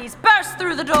kraut lackeys burst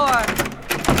through the door.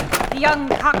 The young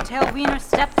cocktail wiener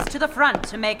steps to the front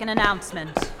to make an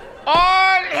announcement.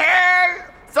 All hail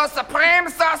the supreme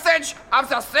sausage of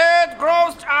the third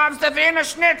roast of the Wiener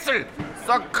Schnitzel,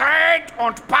 the great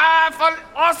and powerful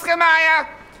Oscar Mayer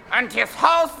and his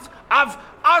host of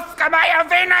Oscar Mayer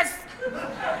Wieners.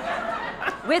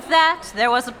 With that, there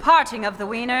was a parting of the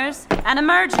wieners, and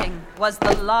emerging was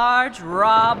the large,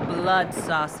 raw blood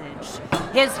sausage.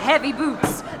 His heavy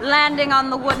boots landing on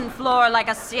the wooden floor like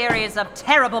a series of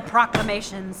terrible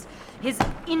proclamations. His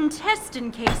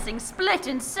intestine casing split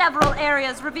in several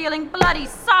areas, revealing bloody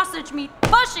sausage meat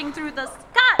pushing through the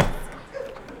cuts.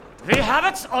 We have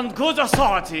it on good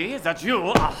authority that you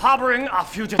are harboring a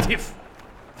fugitive.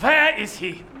 Where is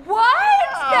he? What?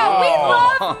 No, we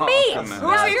love meat!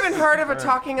 Who's even heard of a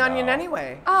talking onion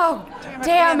anyway? Oh,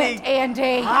 damn it,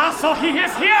 Andy. So he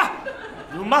is here!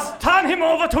 You must turn him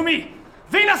over to me!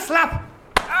 Wiener slap!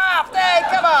 Hey,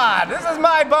 come on! This is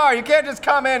my bar. You can't just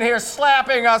come in here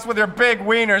slapping us with your big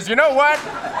wieners. You know what?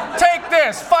 Take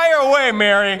this. Fire away,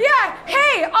 Mary. Yeah,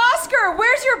 hey, Oscar,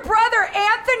 where's your brother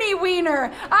Anthony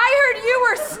Wiener? I heard you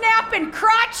were snapping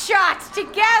crotch shots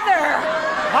together.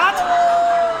 What?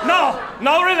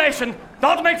 No relation.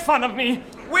 Don't make fun of me.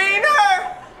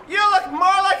 Wiener! You look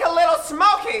more like a little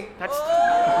Smoky.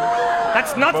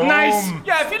 That's not nice.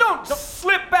 Yeah, if you don't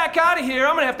slip back out of here,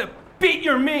 I'm gonna have to beat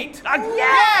your meat.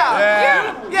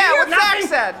 Yeah, what Zach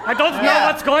said. I don't know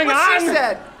what's going on. What she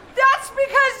said. That's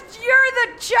because you're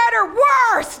the cheddar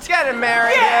worst. Get him,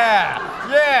 Mary.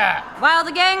 Yeah. While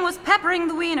the gang was peppering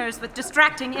the wieners with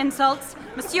distracting insults,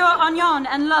 Monsieur Onion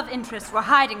and love interest were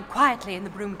hiding quietly in the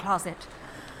broom closet.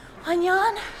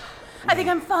 Onion, I think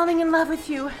I'm falling in love with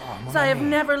you, as I have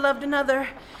never loved another.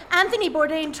 Anthony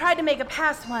Bourdain tried to make a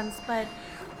pass once, but...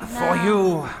 For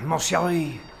you, mon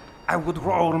chéri, I would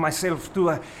roll myself to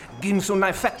a Ginsu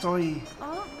knife factory.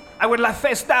 Oh. I would lie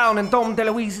face down in Dom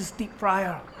DeLuise's deep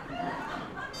fryer.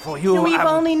 For you, We've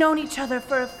only known each other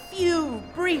for a few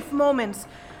brief moments,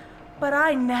 but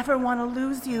I never want to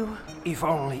lose you. If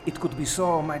only it could be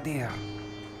so, my dear.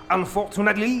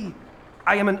 Unfortunately,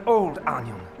 I am an old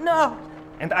onion. No.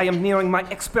 And I am nearing my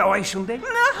expiration date.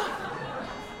 No.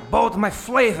 Both my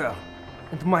flavor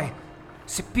and my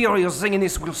superior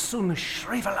zinginess will soon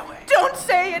shrivel away. Don't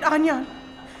say it, Onion.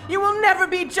 You will never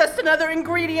be just another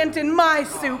ingredient in my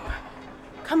soup.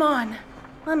 Come on,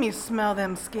 let me smell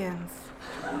them skins.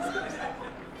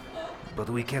 But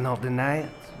we cannot deny it.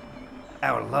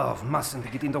 Our love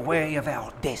mustn't get in the way of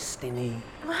our destiny.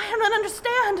 I don't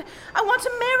understand. I want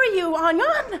to marry you,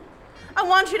 Onion. I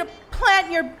want you to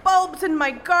plant your bulbs in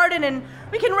my garden and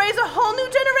we can raise a whole new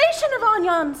generation of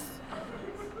onions.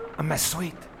 My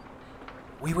sweet,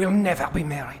 we will never be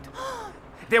married.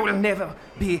 There will never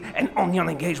be an onion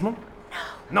engagement.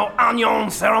 No onion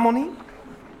ceremony.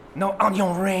 No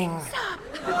onion ring. Stop.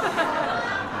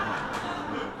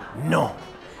 No.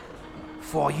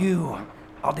 For you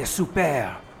are the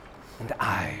super, and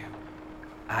I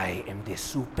am the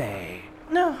souper.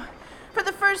 No. For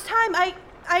the first time,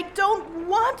 I don't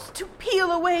want to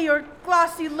peel away your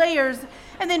glossy layers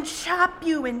and then chop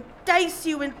you and dice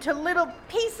you into little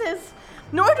pieces.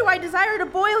 Nor do I desire to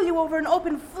boil you over an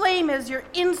open flame as your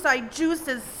inside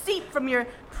juices seep from your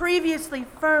previously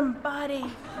firm body.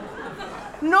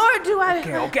 Nor do I...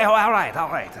 Okay, all right.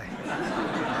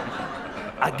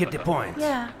 I get the point.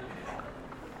 Yeah.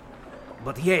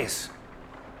 But yes,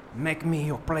 make me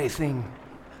your plaything,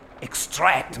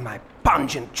 extract my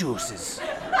pungent juices.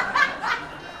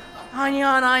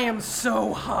 Anyan, I am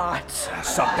so hot.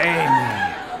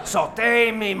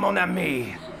 Saute me, mon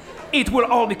ami. It will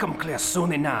all become clear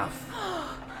soon enough.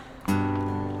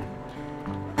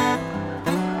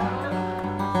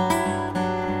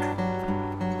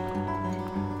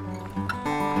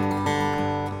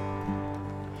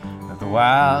 The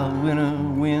wild winter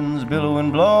winds billow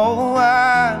and blow,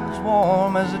 I'm as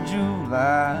warm as a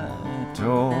July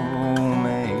tomato.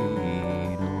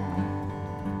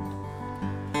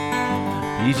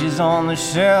 Peaches on the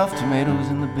shelf, tomatoes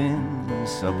in the bin.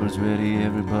 Supper's ready,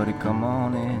 everybody come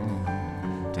on in.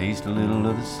 Taste a little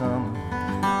of the summer.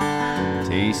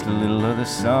 Taste a little of the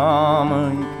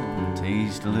summer. You can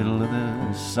taste a little of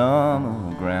the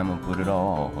summer. Grandma put it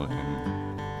all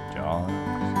in jars.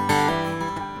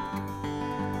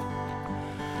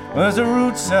 There's a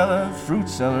fruit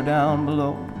cellar down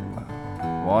below.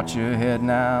 Watch your head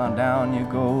now, down you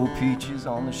go. Peaches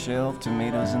on the shelf,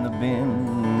 tomatoes in the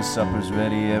bin. Supper's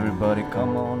ready, everybody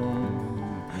come on in.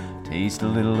 Taste a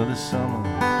little of the summer.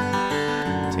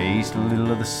 Taste a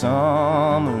little of the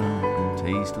summer.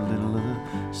 Taste a little of the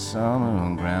summer.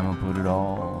 And Grandma put it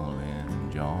all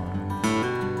in jars.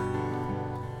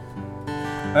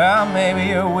 Well, maybe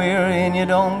you're weary and you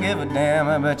don't give a damn.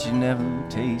 I bet you never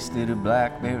tasted a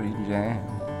blackberry jam.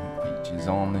 Peaches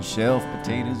on the shelf,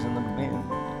 potatoes in the bin.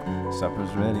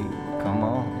 Supper's ready, come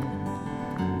on.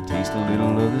 Taste a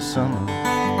little of the summer.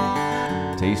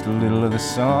 Taste a little of the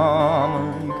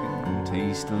summer. You can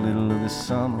taste a little of the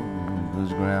summer.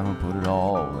 Because Grandma put it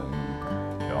all in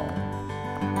jars.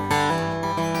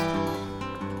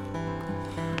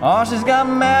 Oh, she's got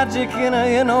magic in her,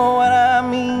 you know what I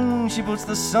mean. She puts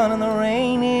the sun and the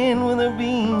rain in with her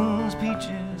beans.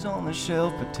 Peaches on the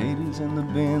shelf, potatoes in the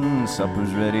bin.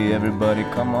 Supper's ready, everybody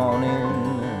come on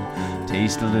in.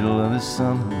 Taste a little of the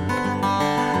summer.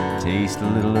 Taste a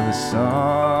little of the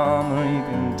summer. You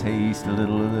can taste a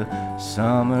little of the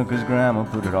summer, 'cause Grandma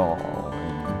put it all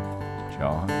in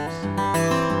jars.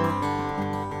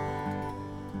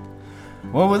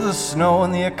 Well, with the snow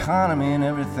and the economy and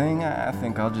everything, I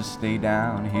think I'll just stay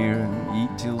down here and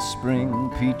eat till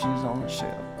spring. Peaches on the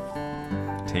shelf,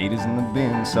 potatoes in the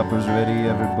bin. Supper's ready,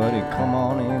 everybody come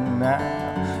on in now.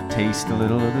 Taste a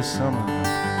little of the summer.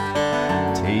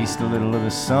 Taste a little of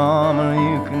the summer.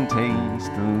 You can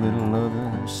taste a little of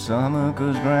the summer,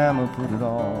 'cause Grandma put it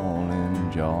all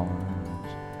in jars.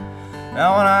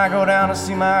 Now when I go down to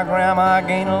see my grandma, I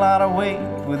gain a lot of weight.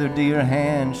 With her dear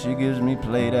hand, she gives me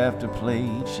plate after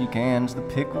plate. She cans the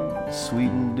pickles, sweet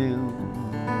and dill.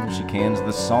 She cans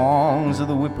the songs of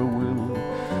the whippoorwill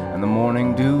and the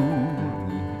morning dew,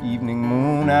 the evening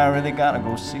moon. I really gotta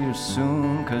go see her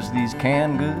soon, 'cause these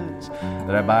canned goods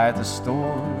that I buy at the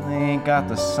store, they ain't got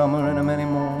the summer in them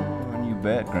anymore. And you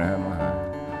bet, Grandma,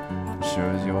 as sure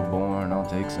as you're born, I'll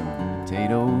take some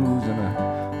potatoes and a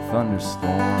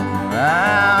thunderstorm.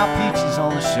 Ah, peaches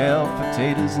on the shelf,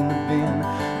 potatoes in the bin.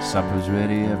 Supper's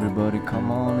ready, everybody come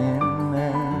on in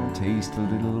and taste a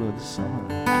little of the summer.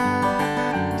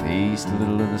 Taste a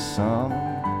little of the summer.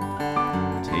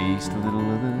 Taste a little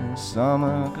of the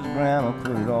summer, 'cause Grandma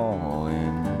put it all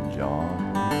in jars.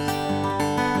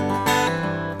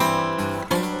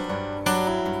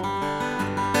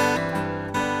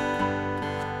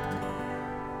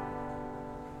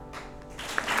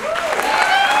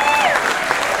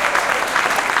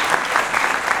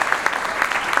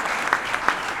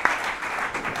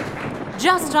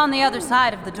 Just on the other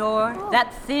side of the door,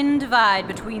 that thin divide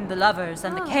between the lovers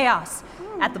and the chaos.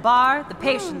 At the bar, the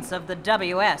patience of the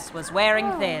WS was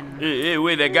wearing thin. Hey,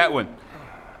 wait, I got one.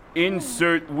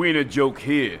 Insert wiener joke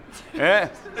here. Eh?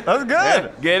 That's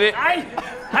good. Get it? I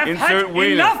have Insert had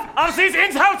wiener. enough of these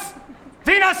insults!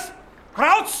 Venus!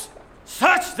 Krauts!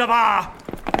 Search the bar!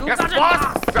 Yes,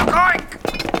 boss! We're going!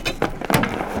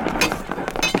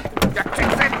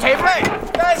 Hey,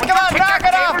 guys, come on, knock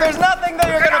it off. There's nothing that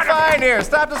you're gonna find here.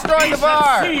 Stop destroying the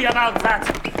bar. See about that.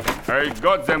 I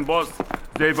got them, boss.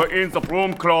 They were in the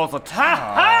broom closet. Ha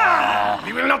ha!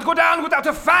 We will not go down without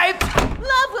a fight.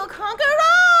 Love will conquer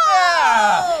all!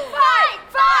 Yeah. Fight!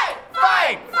 Fight!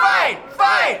 Fight! Fight!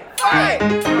 Fight! Fight!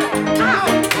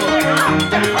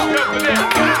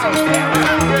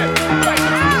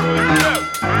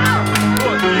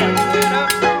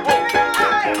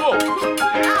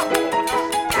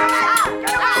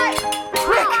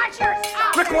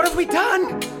 Rick, what have we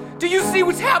done? Do you see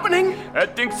what's happening? I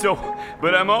think so,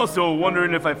 but I'm also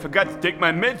wondering if I forgot to take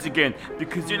my meds again,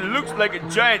 because it looks like a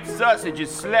giant sausage is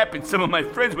slapping some of my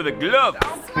friends with a glove.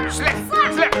 Slap! Slap!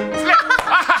 Slap!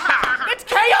 It's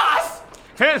chaos!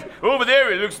 And over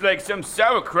there, it looks like some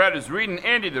sauerkraut is reading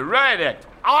Andy the riot act.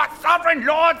 our sovereign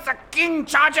lord, the king,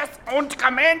 charges and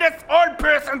commands all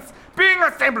persons being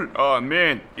assembled. Oh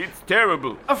man, it's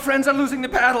terrible. Our friends are losing the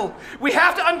battle. We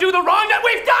have to undo the wrong that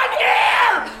we've done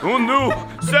here! Who knew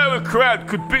sauerkraut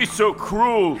could be so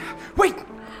cruel? Wait!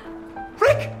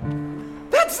 Rick!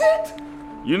 That's it!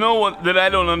 You know what? That I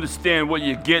don't understand what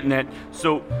you're getting at,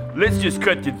 so let's just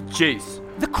cut to the chase.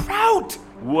 The kraut!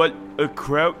 What a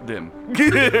kraut, then?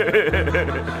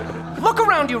 Look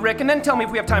around you, Rick, and then tell me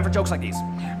if we have time for jokes like these.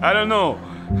 I don't know.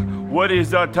 What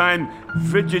is our time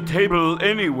vegetable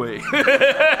anyway?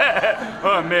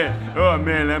 Oh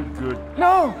man, I'm good.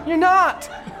 No, you're not.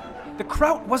 The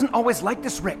kraut wasn't always like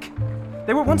this, Rick.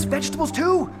 They were once vegetables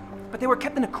too, but they were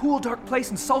kept in a cool, dark place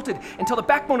and salted until the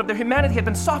backbone of their humanity had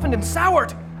been softened and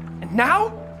soured. And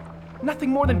now,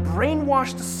 nothing more than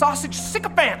brainwashed sausage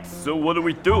sycophants. So what do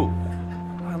we do?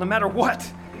 Well, no matter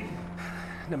what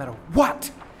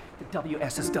the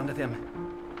WS has done to them,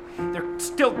 they're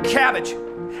still cabbage,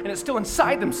 and it's still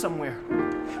inside them somewhere.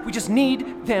 We just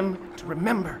need them to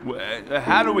remember. Well,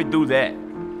 how do we do that?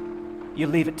 You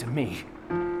leave it to me.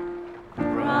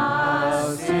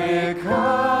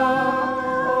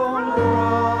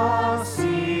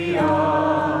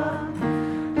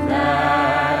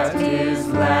 That is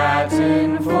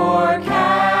Latin for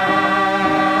cabbage.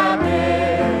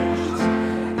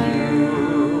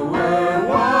 You were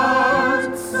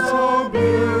once so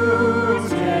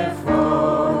beautiful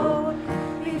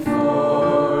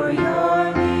before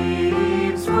your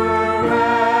leaves were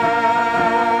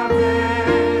ravaged.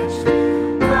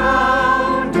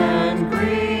 Round and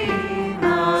green,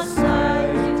 a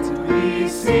sight we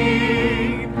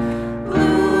see.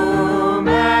 Bloom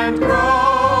and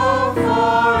grow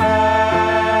forever.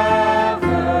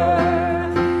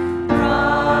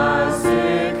 Brassicola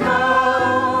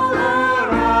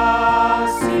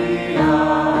rosea.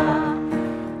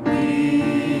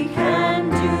 We can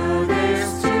do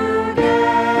this together.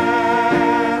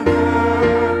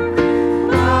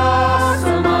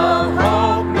 Blossom of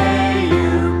hope, may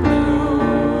you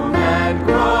bloom and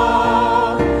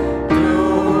grow.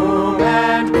 Bloom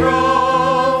and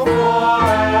grow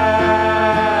forever.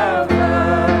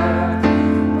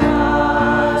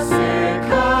 Brassicola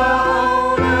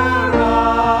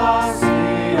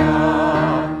rosea.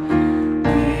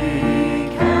 We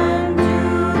can do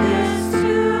this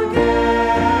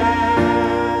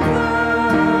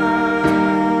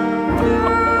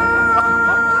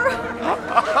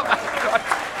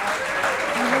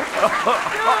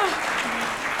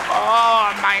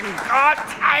Oh my God,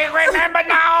 I remember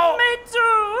now. Me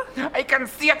too. I can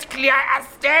see it clear as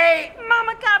day.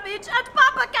 Mama Cabbage and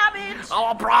Papa Cabbage.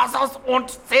 Our brothers and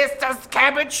sisters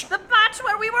cabbage. The patch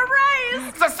where we were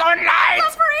raised. The sunlight.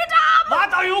 The freedom.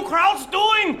 What are you crowds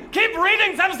doing? Keep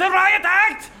reading them the riot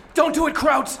act! Don't do it,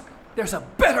 Krauts. There's a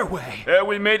better way.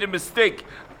 We made a mistake,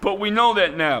 but we know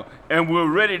that now, and we're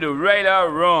ready to right our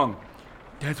wrong.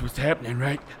 That's what's happening,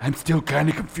 right? I'm still kind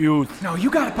of confused. No, you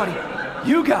got it, buddy.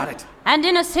 You got it. And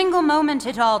in a single moment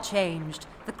it all changed.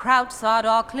 The Kraut saw it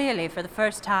all clearly for the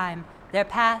first time. Their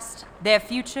past, their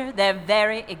future, their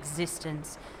very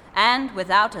existence. And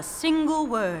without a single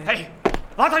word. Hey,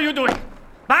 what are you doing?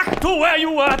 Back to where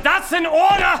you were. That's an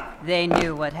order! They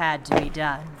knew what had to be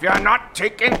done. We are not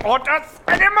taking orders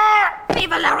anymore.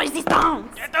 Vive la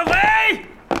résistance! Get away!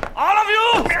 All of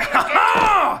you!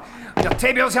 The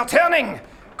tables are turning.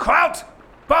 Kraut,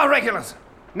 bar regulars.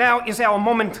 Now is our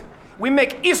moment. We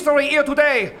make history here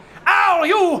today. Are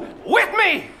you with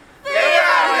me?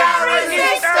 Vive la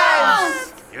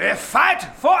résistance! We fight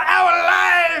for our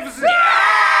lives!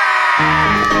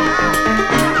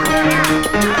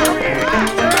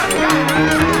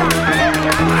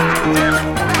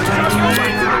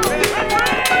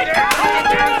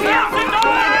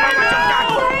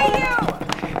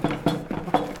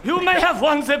 You may have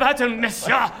won the battle,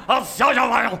 Monsieur of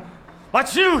Zauberwald,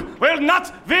 but you will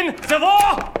not win the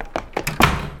war!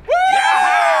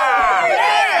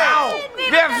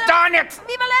 We have done it!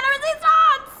 Vive la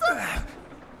résistance!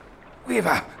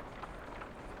 Viva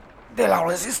de la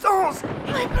résistance!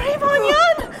 My brave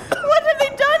Onion! What have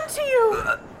they done to you?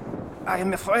 I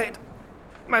am afraid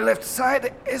my left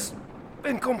side has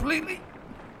been completely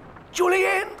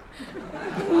Julienne.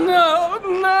 No,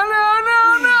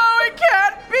 it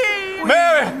can't be!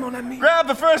 Mary, grab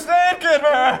the first aid kit,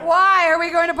 Mary. Why? Are we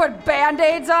going to put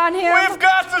band-aids on him? We've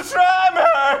got to try,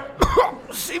 Mary.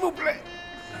 S'il vous plaît.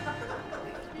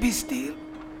 Be still.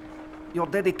 Your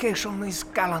dedication is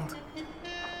gallant.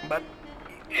 But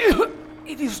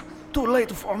it is too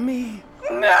late for me.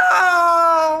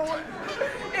 No!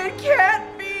 It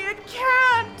can't be, it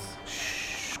can't!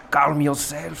 Calm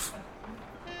yourself.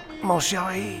 Mon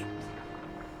chéri.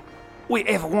 we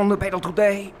have won the battle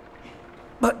today.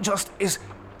 But just as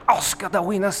Oscar the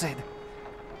Winner said,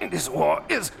 this war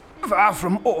is far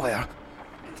from over.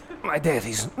 My death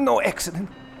is no accident.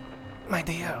 My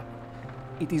dear,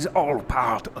 it is all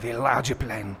part of a larger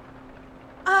plan.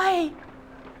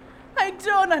 I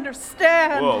don't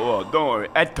understand. Whoa, don't worry.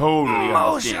 I totally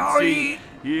Oh, understand. sorry. See,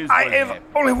 here's I what have happened.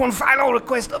 only one final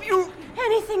request of you.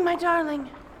 Anything, my darling.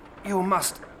 You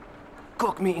must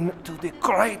cook me into the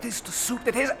greatest soup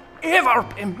that has ever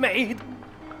been made.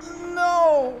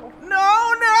 No.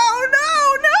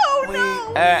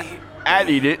 I'll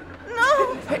eat it.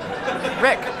 No.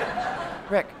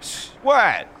 Rick, shh.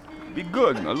 What? Be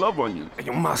good. I love onions.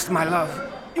 You must, my love.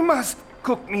 You must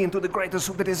cook me into the greatest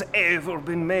soup that has ever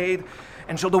been made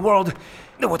and show the world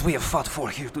what we have fought for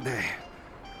here today.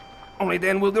 Only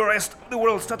then will the rest of the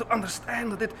world start to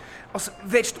understand that us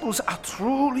vegetables are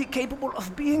truly capable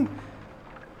of being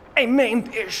a main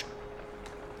dish.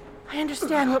 I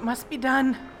understand what must be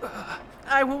done.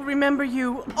 I will remember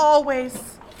you always.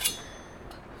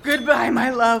 Goodbye, my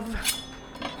love.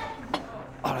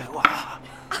 Au revoir.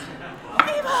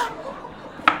 Viva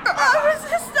la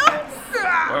resistance!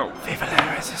 Wow. Viva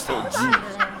la resistance. Oh,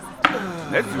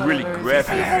 jeez. That's really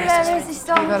graphic. Viva la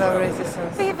resistance. Viva la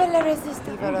resistance. Viva la resistance.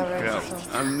 Viva la Yeah,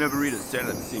 resistance. I'll never eat a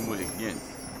salad the same way again.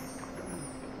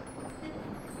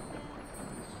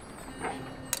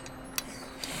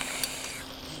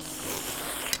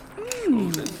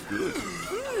 Oh, that's good.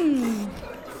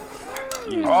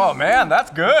 Oh man,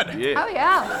 that's good. Yeah. Oh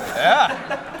yeah.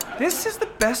 Yeah. This is the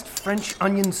best French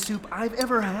onion soup I've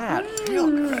ever had.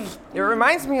 It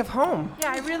reminds me of home.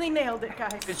 Yeah, I really nailed it,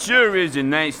 guys. It sure is a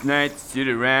nice night to sit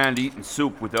around eating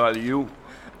soup with all of you.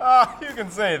 Oh, you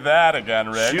can say that again,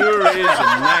 Rick. Sure is a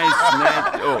nice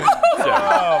night. Oh, sorry.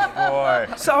 Oh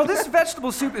boy. So this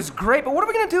vegetable soup is great, but what are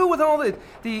we gonna do with all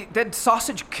the dead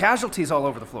sausage casualties all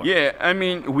over the floor? Yeah, I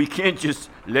mean, we can't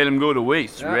just let them go to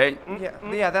waste, right?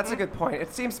 Yeah, that's a good point.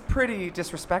 It seems pretty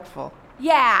disrespectful.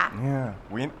 Yeah. Yeah.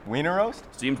 Wiener roast?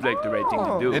 Seems like the right thing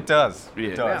to do. It does. Yeah.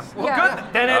 It does. Well, Yeah.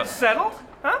 good. Then it's settled,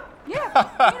 huh?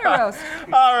 Yeah. Wiener roast.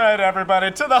 All right,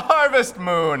 everybody, to the harvest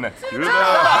moon.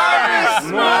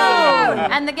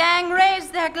 And the gang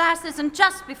raised their glasses, and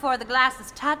just before the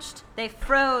glasses touched, they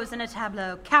froze in a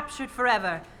tableau, captured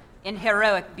forever in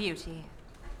heroic beauty.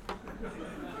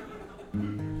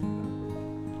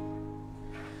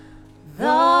 The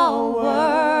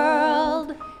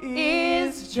world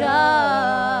is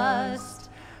just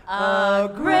a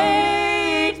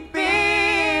great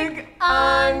big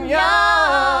onion.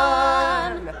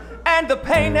 And the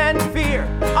pain and fear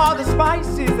are the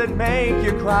spices that make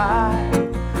you cry.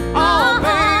 Oh,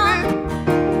 baby.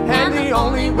 And the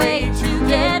only way to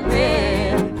get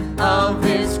rid of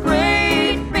this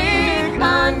great big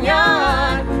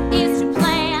onion is to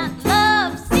plant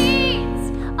love seeds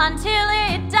until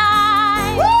it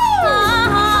dies.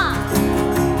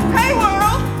 Hey,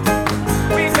 world,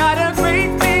 we got a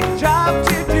great big job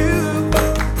to do.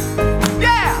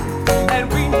 Yeah, and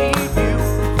we need you.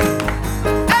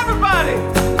 Everybody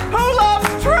who loves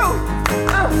truth.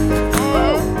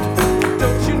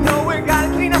 Don't you know we gotta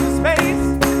clean up the space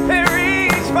and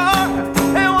reach far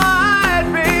and wide,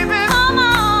 baby? Come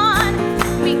on,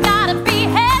 we gotta be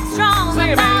headstrong, Sing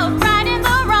it, about right in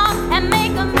the wrong, and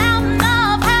make a mountain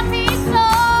of happy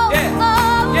souls. Yeah,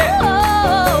 Oh, yeah.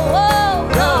 oh, oh,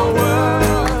 The oh.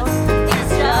 world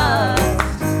It's just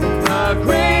a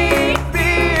great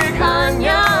big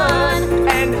onion,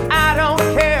 and I don't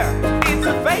care. It's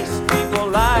a face people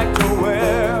like to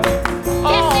wear.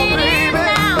 Yes, it is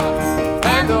now.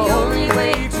 And the only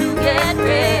way to get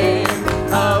rid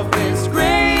of this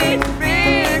great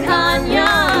big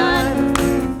onion.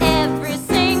 Every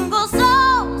single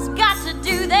soul's got to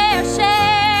do their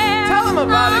share. Tell them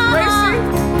about it, Gracie.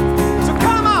 So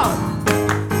come on,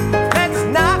 let's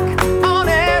knock on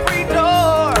every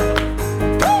door.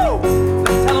 Woo!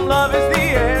 Let's tell them love is the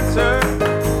answer.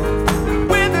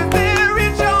 Whether they're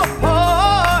rich or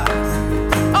poor.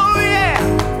 Oh yeah,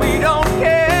 we don't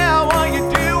care what you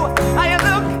do, how you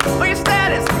look, or your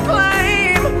status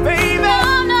claim, baby.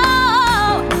 Oh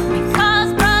no, because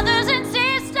brothers and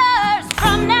sisters,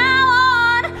 from now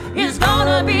on, is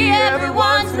gonna be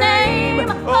everyone's name.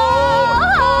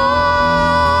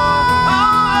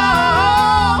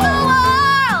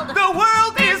 The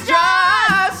world is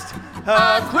just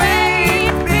a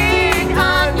great big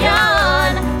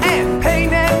onion, and pain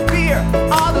and fear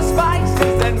are the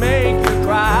spices that make you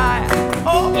cry.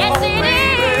 Oh, Yes, it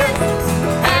is.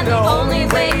 and the only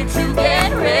way to get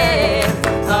rid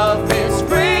of this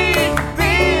great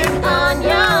big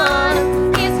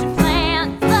onion Is to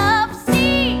plant love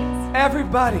seeds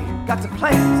Everybody got to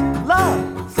plant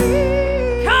love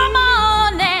seeds. Come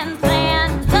on and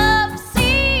plant love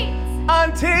seeds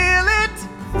until it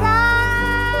flies.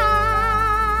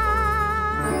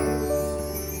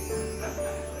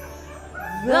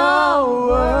 The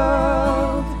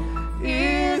world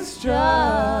is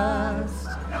just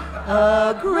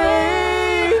a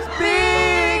great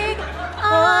big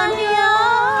onion.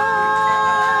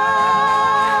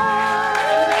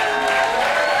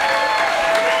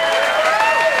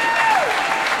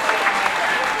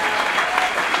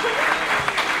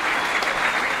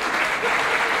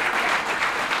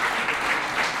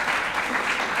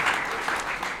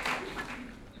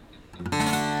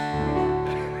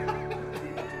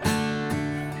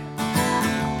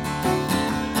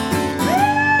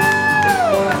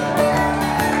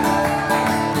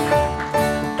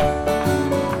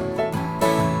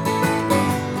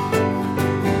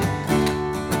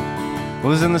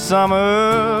 Was in the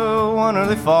summer, one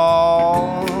early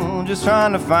fall, just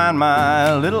trying to find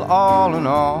my little all in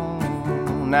all.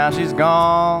 Now she's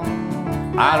gone,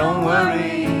 I don't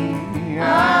worry,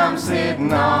 I'm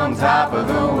sitting on top of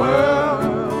the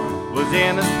world. Was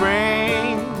in the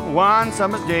spring, one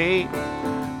summer's day,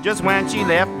 just when she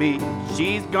left me,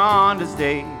 she's gone to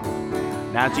stay.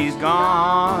 Now she's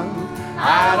gone,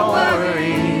 I don't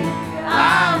worry,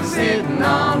 I'm sitting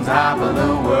on top of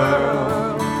the world.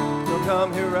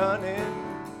 Come here running.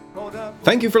 Hold up.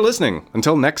 Thank you for listening.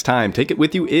 Until next time, Take It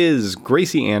With You is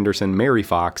Gracie Anderson, Mary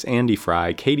Fox, Andy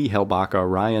Fry, Katie Helbaka,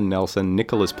 Ryan Nelson,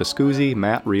 Nicholas Pascuzzi,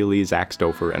 Matt Reilly, Zach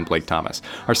Stouffer, and Blake Thomas.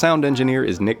 Our sound engineer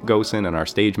is Nick Gosen, and our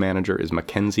stage manager is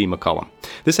Mackenzie McCullum.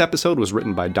 This episode was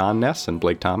written by Don Ness and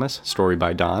Blake Thomas, story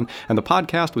by Don, and the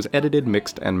podcast was edited,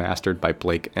 mixed, and mastered by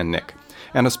Blake and Nick.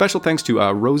 And a special thanks to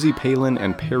Rosie Palin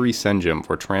and Perry Senjum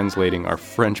for translating our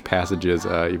French passages,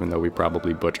 even though we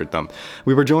probably butchered them.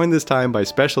 We were joined this time by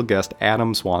special guest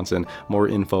Adam Swanson. More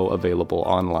info available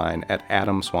online at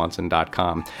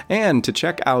adamswanson.com. And to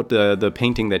check out the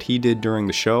painting that he did during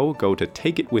the show, go to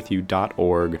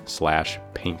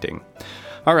takeitwithyou.org/painting.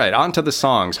 All right, on to the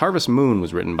songs. Harvest Moon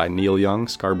was written by Neil Young.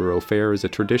 Scarborough Fair is a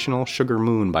traditional. Sugar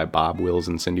Moon by Bob Wills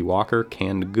and Cindy Walker.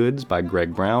 Canned Goods by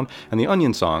Greg Brown. And The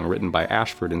Onion Song, written by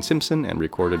Ashford and Simpson and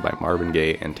recorded by Marvin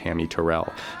Gaye and Tammy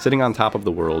Terrell. Sitting on Top of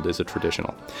the World is a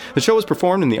traditional. The show was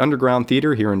performed in the Underground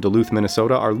Theater here in Duluth,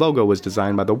 Minnesota. Our logo was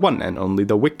designed by the one and only,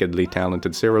 the wickedly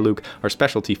talented Sarah Luke. Our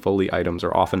specialty Foley items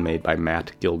are often made by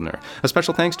Matt Gildner. A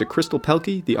special thanks to Crystal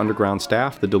Pelkey, the Underground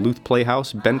staff, the Duluth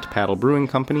Playhouse, Bent Paddle Brewing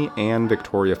Company, and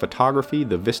Victoria Photography,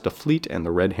 the Vista Fleet, and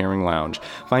the Red Herring Lounge.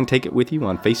 Find Take It With You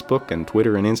on Facebook and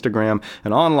Twitter and Instagram,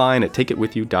 and online at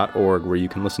takeitwithyou.org, where you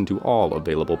can listen to all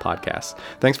available podcasts.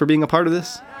 Thanks for being a part of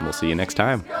this, and we'll see you next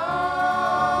time.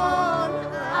 I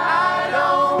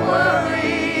don't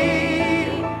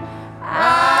worry,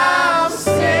 I'm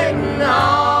safe.